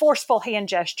very forceful hand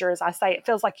gesture as I say it.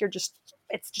 Feels like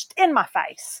it's just in my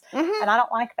face, and I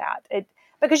don't like that.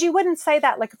 Because you wouldn't say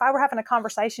that, like, if I were having a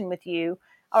conversation with you,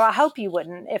 or I hope you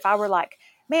wouldn't, if I were like,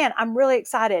 man, I'm really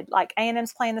excited. Like,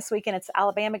 A&M's playing this weekend. It's the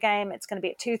Alabama game. It's going to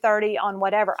be at 2:30 on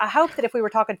whatever. I hope that if we were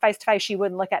talking face to face, you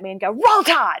wouldn't look at me and go, "Roll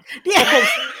Tide." Yeah.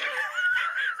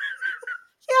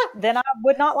 Then I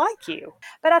would not like you.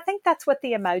 But I think that's what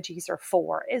the emojis are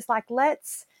for, is like,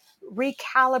 let's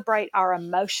recalibrate our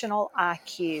emotional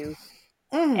IQ.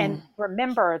 And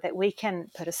remember that we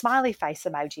can put a smiley face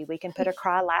emoji. We can put a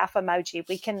cry laugh emoji.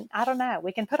 We can,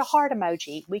 we can put a heart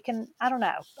emoji. We can,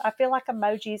 I feel like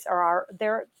emojis are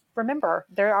they're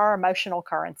our emotional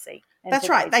currency. That's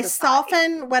right. They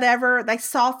soften whatever. They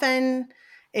soften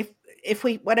if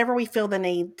we, whatever we feel the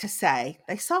need to say,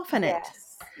 they soften it.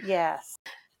 Yes.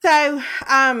 So,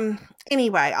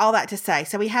 anyway, all that to say,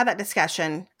 so we had that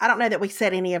discussion. I don't know that we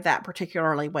said any of that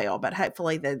particularly well, but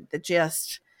hopefully the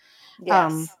gist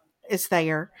is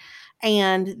there.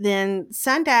 And then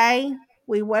Sunday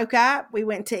we woke up, we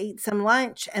went to eat some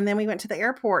lunch, and then we went to the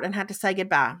airport and had to say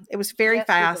goodbye. It was very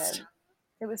fast.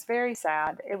 It was very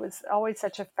sad. It was always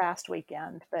such a fast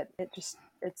weekend, but it's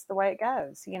the way it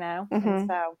goes, And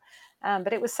so,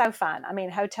 but it was so fun. I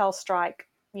mean, hotel strike,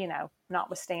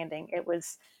 notwithstanding, it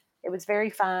was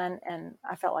very fun. And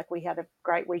I felt like we had a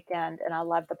great weekend, and I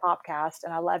loved the podcast,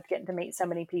 and I loved getting to meet so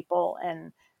many people,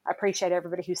 and I appreciate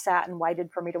everybody who sat and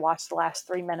waited for me to watch the last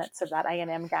 3 minutes of that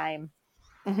A&M game.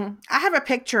 I have a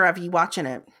picture of you watching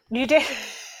it. You did?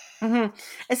 Mm-hmm.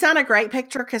 It's not a great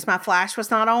picture because my flash was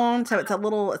not on, so it's a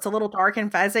little dark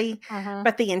and fuzzy,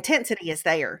 but the intensity is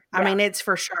there. I mean, it's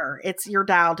for sure. You're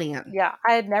dialed in. Yeah,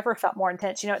 I had never felt more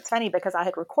intense. It's funny because I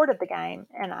had recorded the game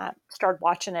and I started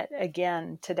watching it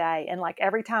again today. And like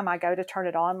every time I go to turn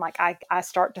it on, like I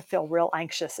start to feel real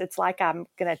anxious. It's like I'm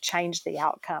going to change the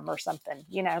outcome or something,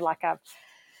 like I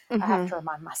have to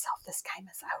remind myself this game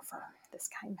is over. This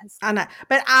game is. I know,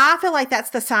 but I feel like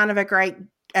that's the sign of a great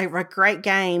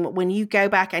game when you go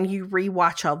back and you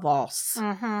rewatch a loss.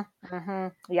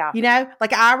 Yeah.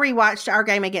 Like I rewatched our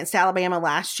game against Alabama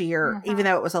last year, even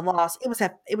though it was a loss. It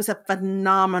was a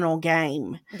phenomenal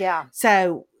game. Yeah.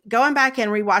 So going back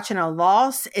and rewatching a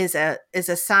loss is a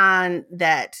sign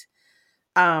that,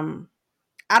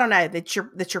 I don't know,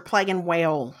 that you're playing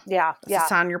well. Yeah. It's a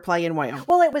sign you're playing well.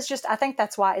 Well, it was just, I think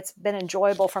that's why it's been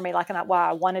enjoyable for me. Like, and why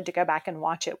I wanted to go back and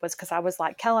watch it was because I was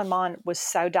like, Kellen Mond was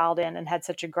so dialed in and had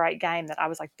such a great game that I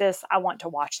was like, I want to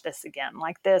watch this again.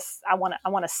 Like this, I want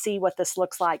to see what this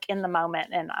looks like in the moment.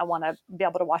 And I want to be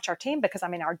able to watch our team because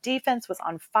our defense was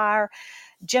on fire.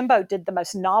 Jimbo did the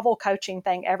most novel coaching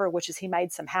thing ever, which is he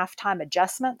made some halftime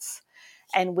adjustments.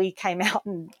 And we came out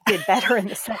and did better in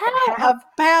the second half. How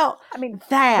about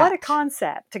that? What a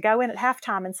concept to go in at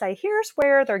halftime and say, here's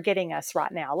where they're getting us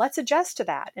right now. Let's adjust to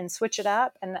that and switch it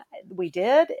up. And we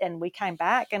did, and we came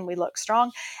back and we looked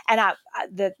strong. And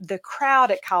the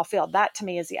crowd at Kyle Field, that to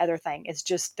me is the other thing, is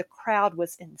just the crowd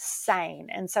was insane.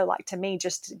 And so like to me,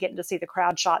 just getting to see the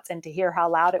crowd shots and to hear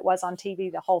how loud it was on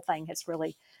TV, the whole thing has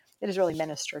really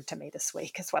ministered to me this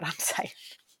week is what I'm saying.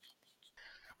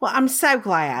 Well, I'm so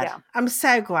glad. Yeah. I'm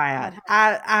so glad.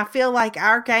 I feel like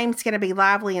our game's going to be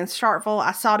lively in Starkville.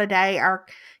 I saw today our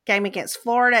game against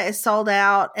Florida is sold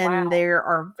out, and there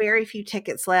are very few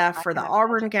tickets left for the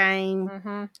Auburn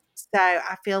game. So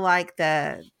I feel like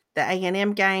the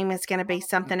A&M game is going to be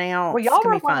something else. Well, y'all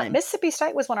were fun. Mississippi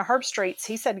State was one of Herb Street's.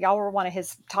 He said y'all were one of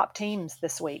his top teams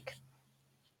this week.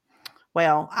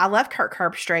 Well, I love Kirk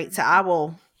Herbstreit, so I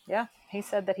will. Yeah. He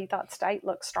said that he thought State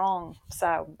looked strong.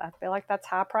 So I feel like that's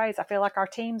high praise. I feel like our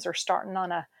teams are starting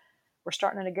in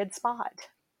a good spot.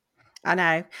 I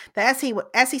know. The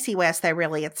SEC West, though,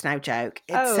 really, it's no joke.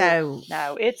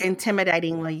 It's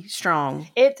intimidatingly strong.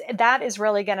 That is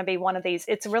really going to be one of these.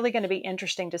 It's really going to be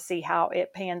interesting to see how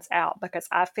it pans out because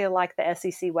I feel like the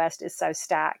SEC West is so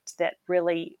stacked that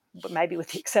really, maybe with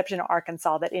the exception of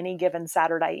Arkansas, that any given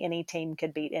Saturday, any team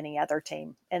could beat any other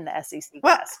team in the SEC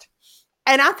West.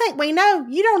 And I think we know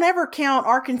you don't ever count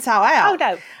Arkansas out. Oh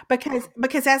no,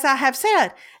 because as I have said,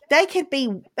 they could be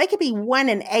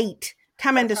 1-8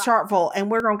 coming to Starkville,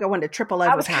 and we're going to go into triple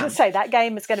overtime. I was going to say that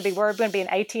game is going to be. We're going to be in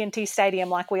AT&T Stadium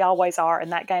like we always are,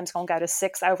 and that game's going to go to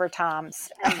 6 overtimes.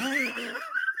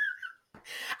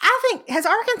 I think, has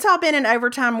Arkansas been in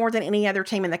overtime more than any other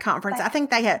team in the conference? I think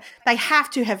they have. They have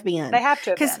to have been. They have to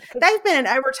have because they've been in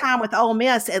overtime with Ole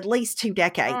Miss at least 2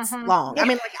 decades long. Yeah. I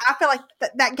mean, I feel like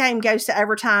that game goes to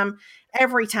overtime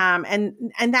every time,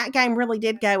 and that game really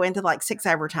did go into like 6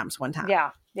 overtimes one time.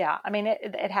 Yeah. I mean,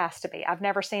 it has to be. I've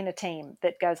never seen a team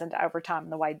that goes into overtime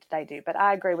the way they do, but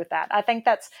I agree with that. I think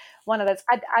that's one of those.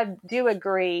 I do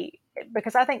agree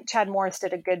because I think Chad Morris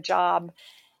did a good job.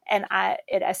 And at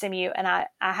SMU, and I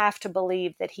have to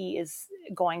believe that he is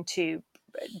going to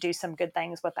do some good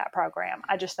things with that program.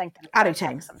 I just think that it's going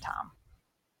to take some time.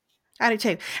 I do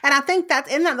too. And I think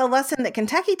isn't that the lesson that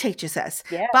Kentucky teaches us?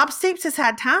 Yeah. Bob Stoops has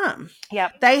had time.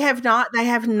 Yeah. They have not,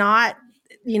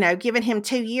 given him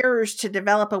 2 years to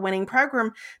develop a winning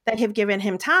program. They have given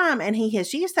him time, and he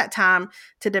has used that time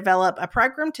to develop a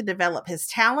program, to develop his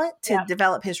talent, to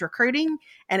develop his recruiting,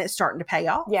 and it's starting to pay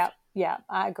off. Yeah,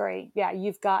 I agree. Yeah,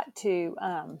 you've got to,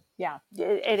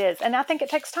 it is. And I think it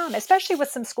takes time, especially with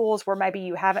some schools where maybe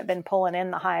you haven't been pulling in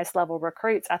the highest level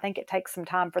recruits. I think it takes some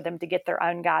time for them to get their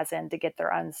own guys in, to get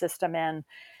their own system in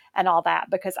and all that,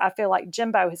 because I feel like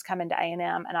Jimbo has come into A&M,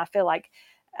 and I feel like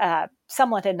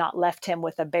someone had not left him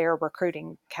with a bare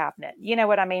recruiting cabinet. You know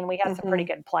what I mean? We had some pretty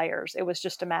good players. It was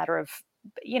just a matter of,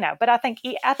 but I think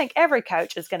every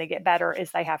coach is going to get better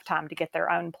as they have time to get their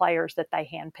own players that they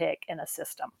handpick in a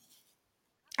system.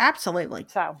 Absolutely.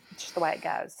 So it's just the way it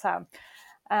goes. So,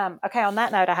 okay. On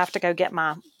that note, I have to go get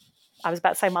I was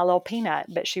about to say my little peanut,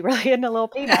 but she really isn't a little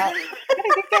peanut. I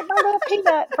gotta go get my little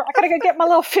peanut. I gotta go get my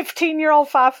little 15-year-old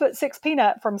 5'6"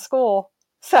 peanut from school.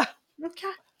 So,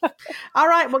 okay. All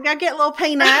right. Well, go get little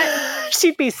peanut.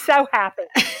 She'd be so happy.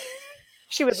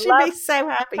 She'd be so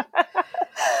happy.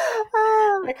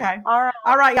 Okay. All right.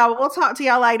 All right, y'all. We'll talk to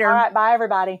y'all later. All right. Bye,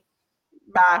 everybody.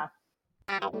 Bye.